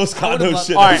actually. Most I would've Condo loved-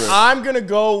 shit All right, ever. I'm gonna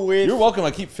go with You're welcome. I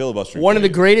keep filibustering. one for of the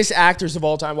you. greatest actors of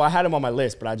all time. Well, I had him on my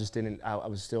list, but I just didn't. I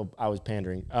was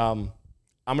pandering. I'm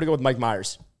gonna go with Mike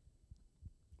Myers.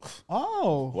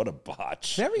 Oh, What a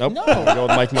botch. very Nope. no. I'm gonna go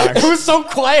with Mike Myers. It was so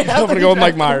quiet. I'm gonna go with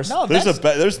Mike Myers. No, There's that's,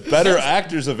 there's better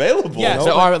actors available. Yeah, No,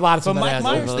 There are a lot of but some Mike better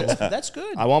Myers, assholes. that's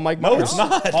good. I want Mike No, Myers. it's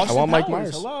not. I want Mike Powers,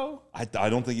 Myers. Hello. I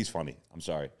don't think he's funny. I'm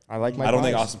sorry. I like Mike I don't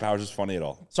Myers. think Austin Powers is funny at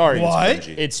all. Sorry. What? It's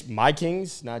cringy. It's my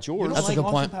Kings, not yours. You don't That's a like good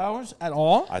Austin point. Powers at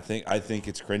all? I think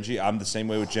it's cringy. I'm the same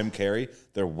way with Jim Carrey.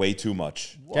 They're way too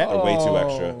much. Okay. They're way too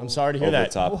extra. I'm sorry to hear Over that.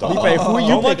 the top. Felipe, who are you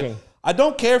Don't like picking? it. I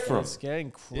don't care for him. It's getting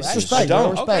crazy. just- Respect, I don't.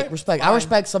 bro. Respect, Okay, respect. I fine.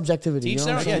 respect subjectivity. To You each know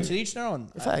their what own. I'm Yeah, saying? to each their own.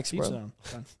 Facts, To each bro. their own.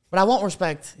 Fine. But I want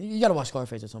respect. You got to watch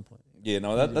Scarface at some point. Yeah,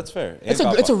 no, that's fair. It's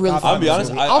a really. I'll be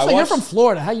honest. I Also, you're watched- from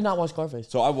Florida. How you not watch Scarface?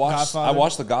 So I Godfather.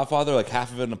 watched The Godfather, like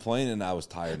half of it in a plane, and I was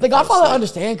tired. The I fell Godfather, I asleep.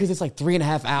 understand because it's like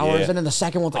 3.5 hours, Yeah. and then the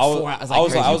second one's like I was, 4 hours. I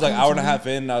was crazy. like hour and a half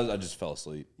in, and I just fell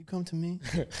asleep. You come to me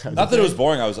Not that it was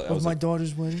boring. I was with my like,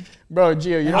 daughter's wedding Bro,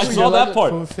 Gio, you know I who saw you're that like?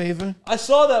 part. for a favor. I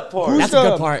saw that part. That's a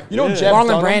good part. You know Yeah. Jeff Marlon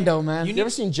Dunham? Brando, man. You ever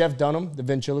seen Jeff Dunham, the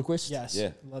ventriloquist? Yes.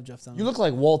 Yeah. Love Jeff Dunham. You look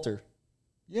like Walter.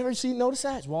 You ever notice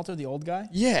that? Is Walter the old guy?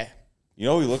 Yeah. You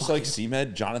know, he looks like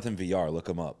Seamed Jonathan VR. Look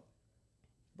him up.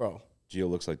 Bro. Gio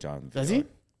looks like Jonathan. Does VR. he?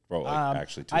 Bro, like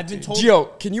actually. To I've a been T. told.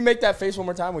 Gio, can you make that face one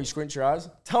more time where you squint your eyes?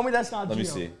 Tell me that's not Let me Gio.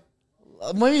 see.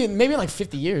 Maybe in like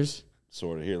 50 years.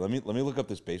 Sort of. Here, let me look up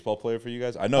this baseball player for you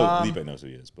guys. I know Felipe knows who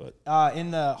he is, but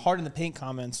In the Heart in the Paint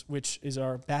comments, which is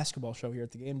our basketball show here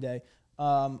at the game day,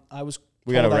 I was.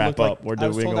 We got to told I wrap looked up. like- We're I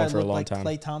was going told I for a looked long like time.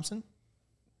 Klay Thompson.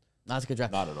 That's a good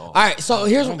draft. not at all. All right, so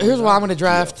here's what I'm going to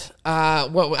draft.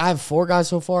 What I have 4 guys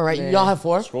so far, right? Y'all have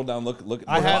 4? Scroll down. Look at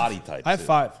I the have body type. I have too.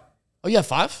 5. Oh, you have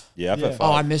 5? Yeah, I've had 5.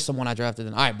 Oh, I missed the one I drafted.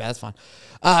 Then all right, that's fine.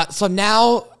 So I'm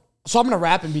gonna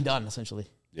wrap and be done essentially.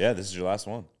 Yeah, this is your last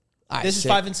one. All right, This is sick.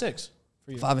 5 and 6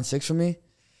 for you. 5 and 6 for me.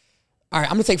 All right,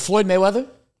 I'm gonna take Floyd Mayweather.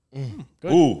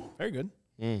 Good. Ooh, Very good.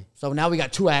 So now we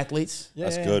got 2 athletes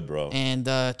that's good, bro. and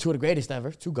 2 of the greatest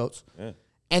ever, 2 goats. Yeah.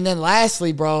 And then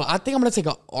lastly, bro, I think I'm gonna take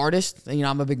an artist. You know,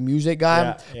 I'm a big music guy.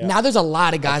 Yeah, yeah. Now there's a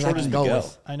lot of guys I short is can go Miguel?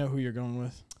 with. I know who you're going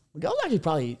with. Miguel's actually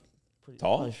probably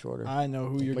Tall. shorter. I know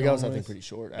who you're Miguel's, I going think, with. pretty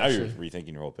short. Now you're Actually.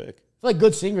 rethinking your whole pick. I feel like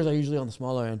good singers are usually on the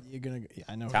smaller end. You're gonna. Yeah,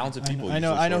 I know. Talented I know, people I know.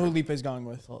 usually I know who shorter. Lipe's going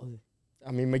with.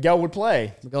 I mean, Miguel would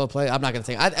play. Miguel will play. I'm not gonna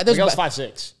take. There's Miguel's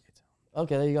 5'6".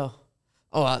 Okay, there you go.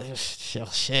 Oh,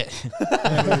 shit.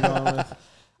 Who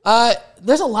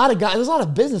There's a lot of guys. There's a lot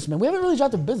of businessmen. We haven't really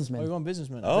dropped a are businessman. you going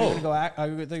businessman? Oh. I thought you were gonna go. I thought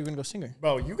you were gonna go singer.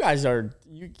 Bro, you guys are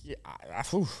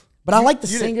whew. But I like the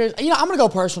you singers. You know, I'm gonna go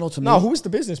personal to me. No, who's the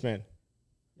businessman?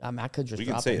 I mean, I could just We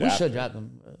can drop say them. it We after. should drop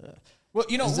them. Well,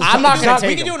 you know, I'm not gonna We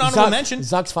take can do him. an honorable mention.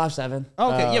 Zuck's 5'7".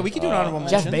 Oh, okay, yeah, we can do an honorable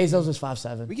Jeff mention. Bezos is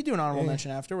 5'7". We could do an honorable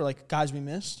mention after. We're like guys we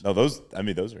missed. No, those. I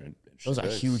mean, those are interesting. Those are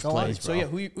picks. huge Go on. plays, So bro. yeah,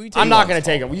 who you take? I'm not gonna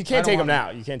take him. You I can't don't take him want now.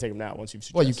 You can't take him now once you've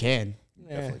suggested. Well, you can.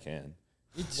 Definitely can.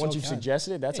 Once you've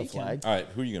suggested it, that's a you can. flag. All right,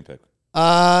 who are you gonna pick?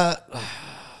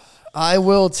 I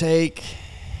will take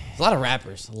a lot of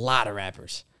rappers.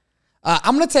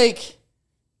 I'm gonna take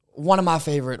one of my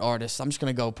favorite artists. I'm just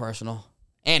gonna go personal,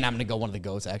 and I'm gonna go one of the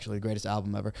GOATs. Actually, the greatest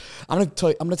album ever. I'm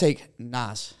gonna take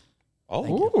Nas. Oh,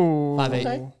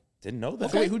 5'8". didn't know that.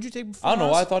 Okay, wait, who'd you take before? I don't know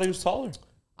Nas? why I thought he was taller.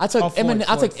 I took Floyd, Eminem.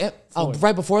 I took Floyd.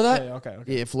 right before that. Yeah, okay.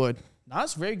 Yeah, Floyd.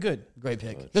 Nas, very good. Great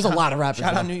pick. There's a lot of rappers.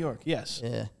 Shout out though. New York. Yes.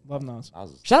 Yeah. Love Nas.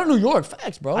 Shout out New York.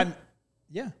 Facts, bro.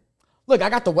 Yeah. Look, I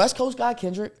got the West Coast guy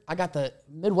Kendrick. I got the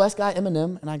Midwest guy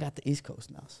Eminem, and I got the East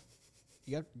Coast Nas.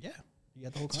 You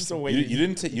got the whole country. So You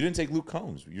didn't take Luke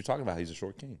Combs. You're talking about he's a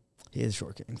short king. He is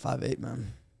short king, 5'8",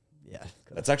 man. Yeah,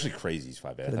 That's actually crazy. He's 5'8".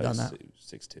 I Could've thought done he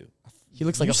was 6'2". he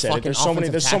looks like You a said fucking it. There's so many.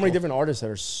 offensive There's so many tackle. different artists that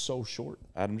are so short.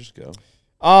 Adam, just go.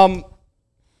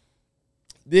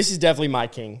 This is definitely my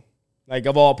king. Like,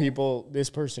 of all people, this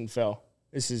person fell.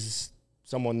 This is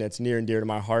someone that's near and dear to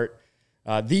my heart.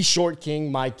 The short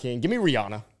king, my king. Give me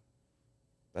Rihanna.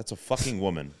 That's a fucking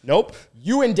woman. Nope.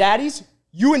 You and daddies.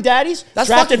 That's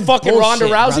drafted fucking Ronda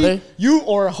bullshit, Rousey. brother. You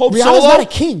or Hope Rihanna's Solo. not a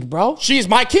king, bro. She is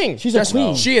my king. She's a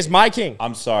queen. She is my king.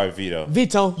 I'm sorry, Vito.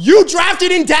 Veto. You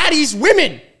drafted in daddies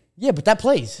women. Yeah, but that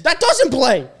plays. That doesn't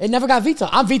play. It never got vetoed.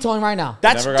 I'm vetoing right now.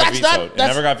 That's never got that's vetoed. not. It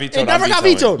That's, never got vetoed. It never I'm got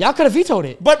vetoing. vetoed. Y'all could have vetoed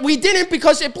it. But we didn't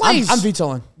because it plays. I'm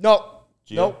vetoing. No.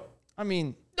 Gio. No. I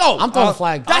mean, No. I'm throwing a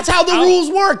flag. That's how the rules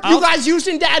work. You guys used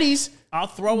in daddies. I'll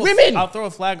throw Women. I'll throw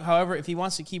a flag. However, if he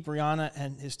wants to keep Rihanna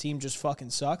and his team just fucking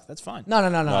suck, that's fine. No.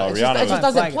 It's Rihanna just, it was- just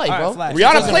doesn't Flag it. play, All right, bro. flag.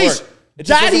 Rihanna doesn't plays work. It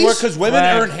just doesn't work daddies. because women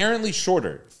Flag. are inherently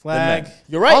shorter Flag. than men.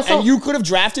 You're right. Also- and you could have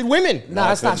drafted women. No,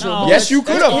 that's not true. No. Yes, you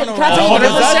could have. Can I tell you No, what?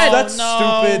 100%. That's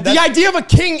stupid. The idea of a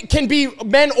king can be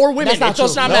men or women. That's not It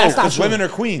does true. not No, matter. that's not because true. women are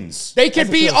queens. They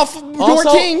could be That's your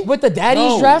Also, king. with the daddies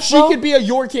No. draft, She bro, could be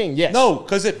your king. Yes. No,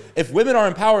 because if women are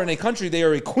in power in a country, they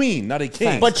are a queen, not a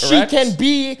king. But correct? she can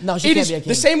be. No, she it can't is be a king.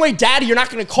 the same way, daddy. You're not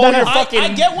going to call your fucking.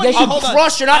 I get what you- a hold on.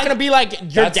 crush. You're not I- going to be like your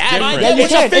That's daddy. different. yeah, you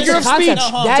It's a can't. figure of It's a speech. concept. It's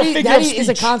a Daddy, figure of daddy is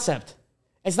a speech. concept.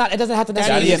 It's not. It doesn't have to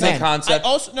necessarily Daddy be a is a man. concept. I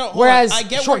also no. hold Whereas on. I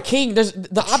get short what, king, there's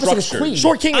the opposite is Structured. queen.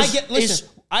 Short king I is. get. Listen,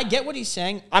 I get what he's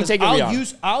saying. I'm 'cause taking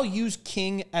Rihanna. I'll use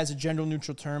king as a gender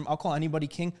neutral term. I'll call anybody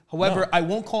king. However, I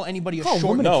won't call anybody a Call a short.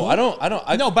 woman No, I don't.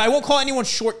 No, but I won't call anyone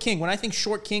short king. When I think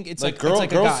short king, it's like Girl, it's like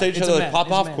girls a guy. say each It's other a like man. pop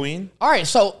It's a off man. queen. All right,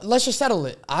 so let's just settle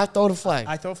it. I throw the flag.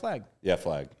 I throw a flag. Yeah,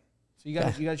 flag. So you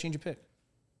got to change your pick.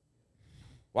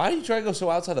 Why do you try to go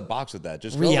so outside the box with that?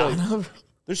 Just go like, Rihanna.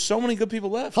 there's so many good people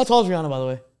left. How tall is Rihanna, by the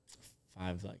way?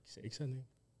 5'6",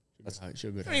 I think.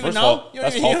 She'll go. You don't even First of know. all, You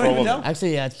that's don't tall even for a know. woman.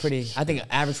 Actually, yeah, it's pretty. I think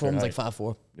average for woman's like height.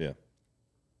 5'4". Yeah.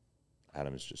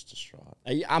 Adam is just distraught.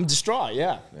 I'm distraught.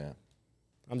 Yeah, Yeah.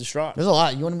 I'm distraught. There's a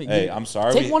lot. You want to Hey, I'm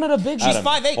sorry. Take one of the big. Adam,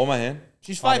 5'8". Hold my hand.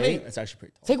 She's 5'8". That's actually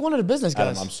pretty tall. Take one of the business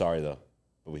Adam, guys. I'm sorry though,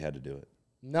 but we had to do it.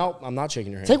 No, I'm not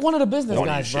shaking your hand. Take one of the business Don't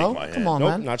guys, even shake bro. my hand. Come on, Nope,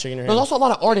 man. not shaking your There's hand. also a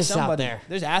lot of artists out Somebody. there.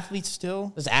 There's athletes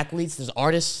still. There's athletes. There's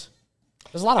artists.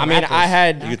 There's a lot of. I mean, rappers. I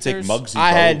had. You could take Actors. Muggsy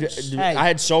I had Bogues. Hey. I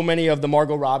had so many of the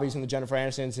Margot Robbies and the Jennifer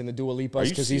Aniston's and the Dua Lipas you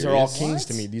because these are all serious? kings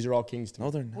to me. These are all kings to me.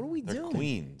 No, they're not. What are we They're doing?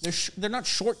 queens. They're not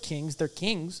short kings. They're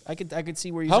kings. I could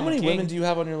see where you're. How saying many king. women do you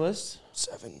have on your list?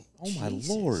 7. Oh my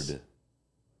lord.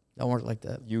 Don't work like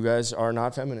that. You guys are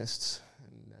not feminists.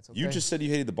 And that's okay. You just said you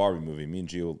hated the Barbie movie. Me and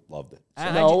Gio loved it.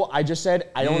 No, I just said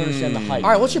I don't understand the hype. All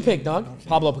right, what's your pick, dog?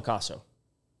 Pablo Picasso.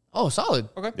 Oh, solid.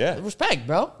 Okay. Yeah. Respect,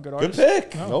 bro. Good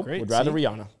pick. Nope. great. Would rather See?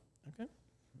 Rihanna.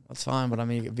 That's fine, but I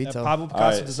mean, you get veto. Pablo All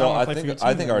Picasso right, does so not I want to play for your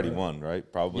think team. I already won,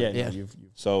 right? Probably. Yeah. Yeah.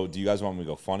 So do you guys want me to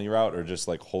go funny route or just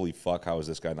like holy fuck, how is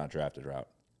this guy not drafted route?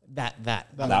 That.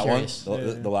 I'm That curious.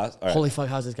 one, the last. All right. Holy fuck,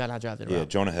 how's this guy not drafted? Yeah, Route?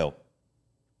 Jonah Hill.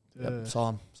 Yep, saw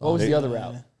him. What was the other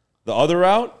route? The other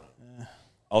route,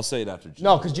 I'll say it after. Gio.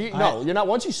 No, because you're not.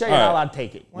 Once you say it, you're not allowed to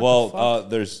take it. Well,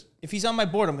 there's. If he's on my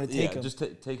board, I'm going to take him. Just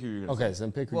take who you're gonna. Okay, say. so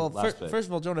then pick. Well, last pick. first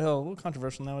of all, Jonah Hill, a little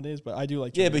controversial nowadays, but I do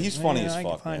like. Yeah, Jonah but he's Hill. funny Yeah, as I-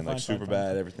 fuck, fine, man. Like fine, super fine, bad,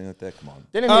 fine. everything like that. Come on.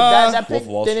 Didn't hit that Wolf pick of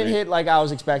Wall didn't Street. hit like I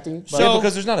was expecting. But Yeah,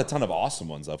 because there's not a ton of awesome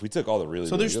ones left. We took all the really,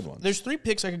 So really good ones. there's 3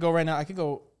 picks I could go right now. I could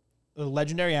go a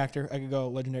legendary actor, I could go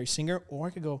legendary singer, or I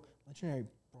could go legendary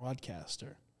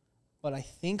broadcaster. But I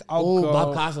think I'll Oh, go.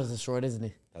 Bob Costas destroyed, isn't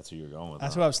he? That's who you're going with.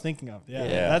 That's huh? what I was thinking of. Yeah,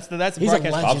 Yeah. that's the He's a broadcaster.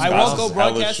 legend. I Bob won't Costas go is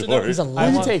hella broadcaster. short. though. He's a who you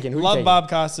legend. taking? Who you Love taking? Bob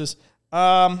Costas.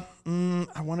 I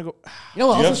want to go. You know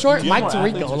what? Do you Also short, do you have Mike more Tirico,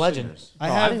 athletes a or legend. singers? I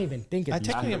Oh, have. didn't even think of I these.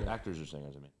 technically- Actors or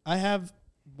singers, I mean. I have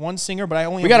one singer, but I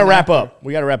only. we got got to wrap up.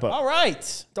 We got to wrap up. All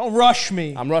right, don't rush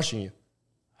me. I'm rushing you.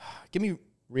 Give me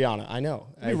Rihanna. I know.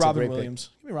 Give me It's a Robin great pick. Williams.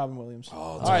 Give me Robin Williams. Oh,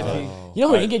 All right, Pete. You know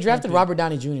who didn't get drafted? Robert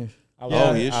Downey Jr.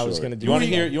 Oh, he is I was short. gonna do You want to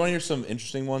it. hear? You want to hear some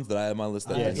interesting ones that I have on my list?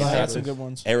 That Yeah, didn't go Yeah, ahead. happen? that's some good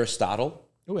ones. Aristotle,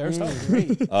 Ooh, Aristotle,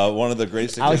 great. one of the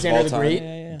greatest dictators of Alexander all the time. Great.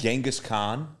 Yeah. Genghis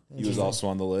Khan, he was also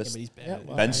on the list. But he's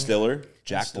bad. Ben Stiller,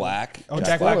 Jack Black. Oh,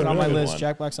 Jack Black's on my good list. one.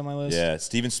 Jack Black's on my list. Yeah,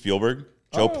 Steven Spielberg,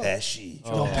 Joe Pesci.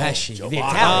 Joe Pesci. The Pesci.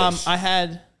 Italian. I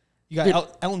had you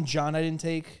got Elton John. I didn't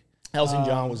take. Elton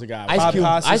John was the guy. Ice Cube.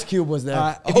 Costas. Ice Cube was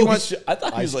there. If you want shit. I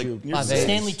thought he was Ice like Cube. near Five six. eight.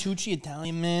 Stanley Tucci,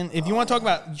 Italian man. If you want to talk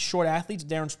about short athletes,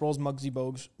 Darren Sproles, Muggsy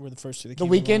Bogues were the first 2 that The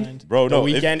came to Weeknd? mind. Bro, no.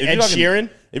 The Weeknd, Ed you're talking, Sheeran?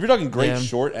 If you're talking great Yeah.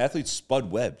 short athletes, Spud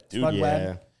Webb, dude. Bud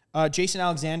Yeah. Webb. Jason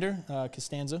Alexander,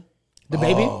 Costanza. The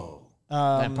baby? Oh.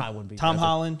 That probably wouldn't be. Tom drafted.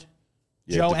 Holland.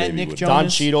 Yeah, Joe the and baby Nick would. Jonas. Don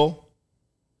Cheadle.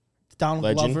 Donald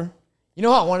Legend. Glover. You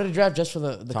know what? I wanted to draft just for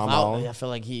the Tom clout. Holland. I feel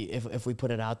like if we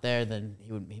put it out there, then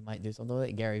he might do something with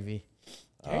it. Gary V.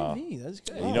 Gary Vee, that's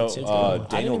good. You know, It's a good one. I didn't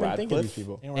Daniel even think of these Radcliffe.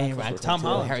 people. Daniel Radcliffe, Tom too.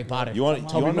 Holland. Harry Potter. You want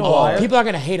to know? Maguire. People are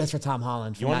gonna hate us for Tom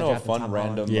Holland. For You want not to know a drafting fun Tom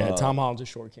random? Holland. Yeah, Tom Holland's a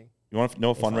short king. You want to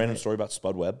know a fun random story about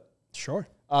Spud Webb? Sure.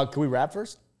 Can we rap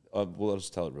first? Well, I'll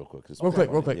just tell it real quick. 'Cause it's Real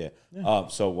pretty quick, funny. real quick. Yeah.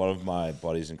 So one of my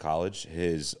buddies in college,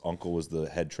 his uncle was the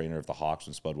head trainer of the Hawks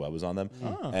when Spud Webb was on them,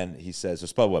 and he says, so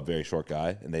Spud Webb, very short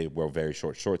guy, and they wore very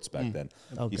short shorts back then.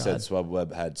 Oh, He God. said Spud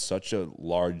Webb had such a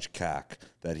large cack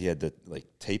that he had to like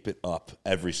tape it up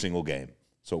every single game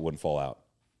so it wouldn't fall out.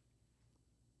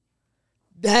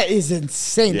 That is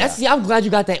insane. Yeah. I'm glad you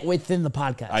got that within the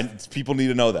podcast. People need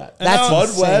to know that. That's Spud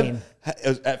insane.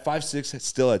 Webb at 5'6"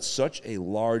 still had such a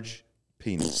large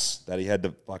penis that he had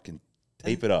to fucking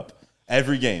tape it up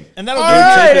every game. And that'll All do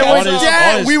right, tape it and on with his- on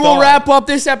that, his we will thigh. wrap up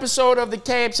this episode of the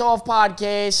Capes Off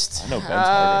podcast. I know Ben's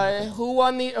harder.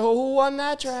 Who won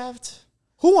that draft?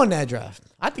 Who won that draft?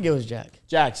 I think it was Jack.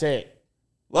 Jack, say it.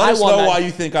 Let I us won know that. why you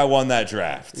think I won that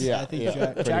draft. Yeah, I think yeah,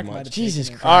 Jack pretty might much. have Jesus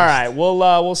taken it. Christ. All right,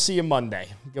 we'll see you Monday.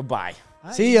 Goodbye.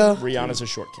 See ya. Rihanna's a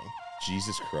short king.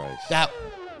 Jesus Christ. That.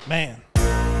 Man.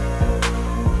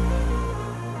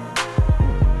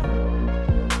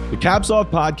 The Caps Off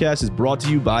podcast is brought to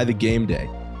you by The Game Day,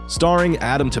 starring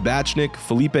Adam Tabachnik,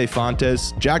 Felipe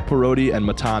Fontes, Jack Perotti, and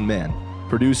Matan Man.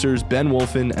 Producers Ben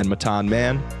Wolfen and Matan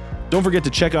Man. Don't forget to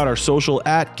check out our social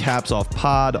at Caps Off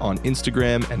Pod on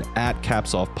Instagram and at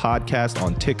Caps Off Podcast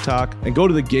on TikTok, and go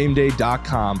to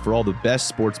thegameday.com for all the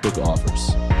best sportsbook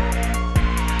offers.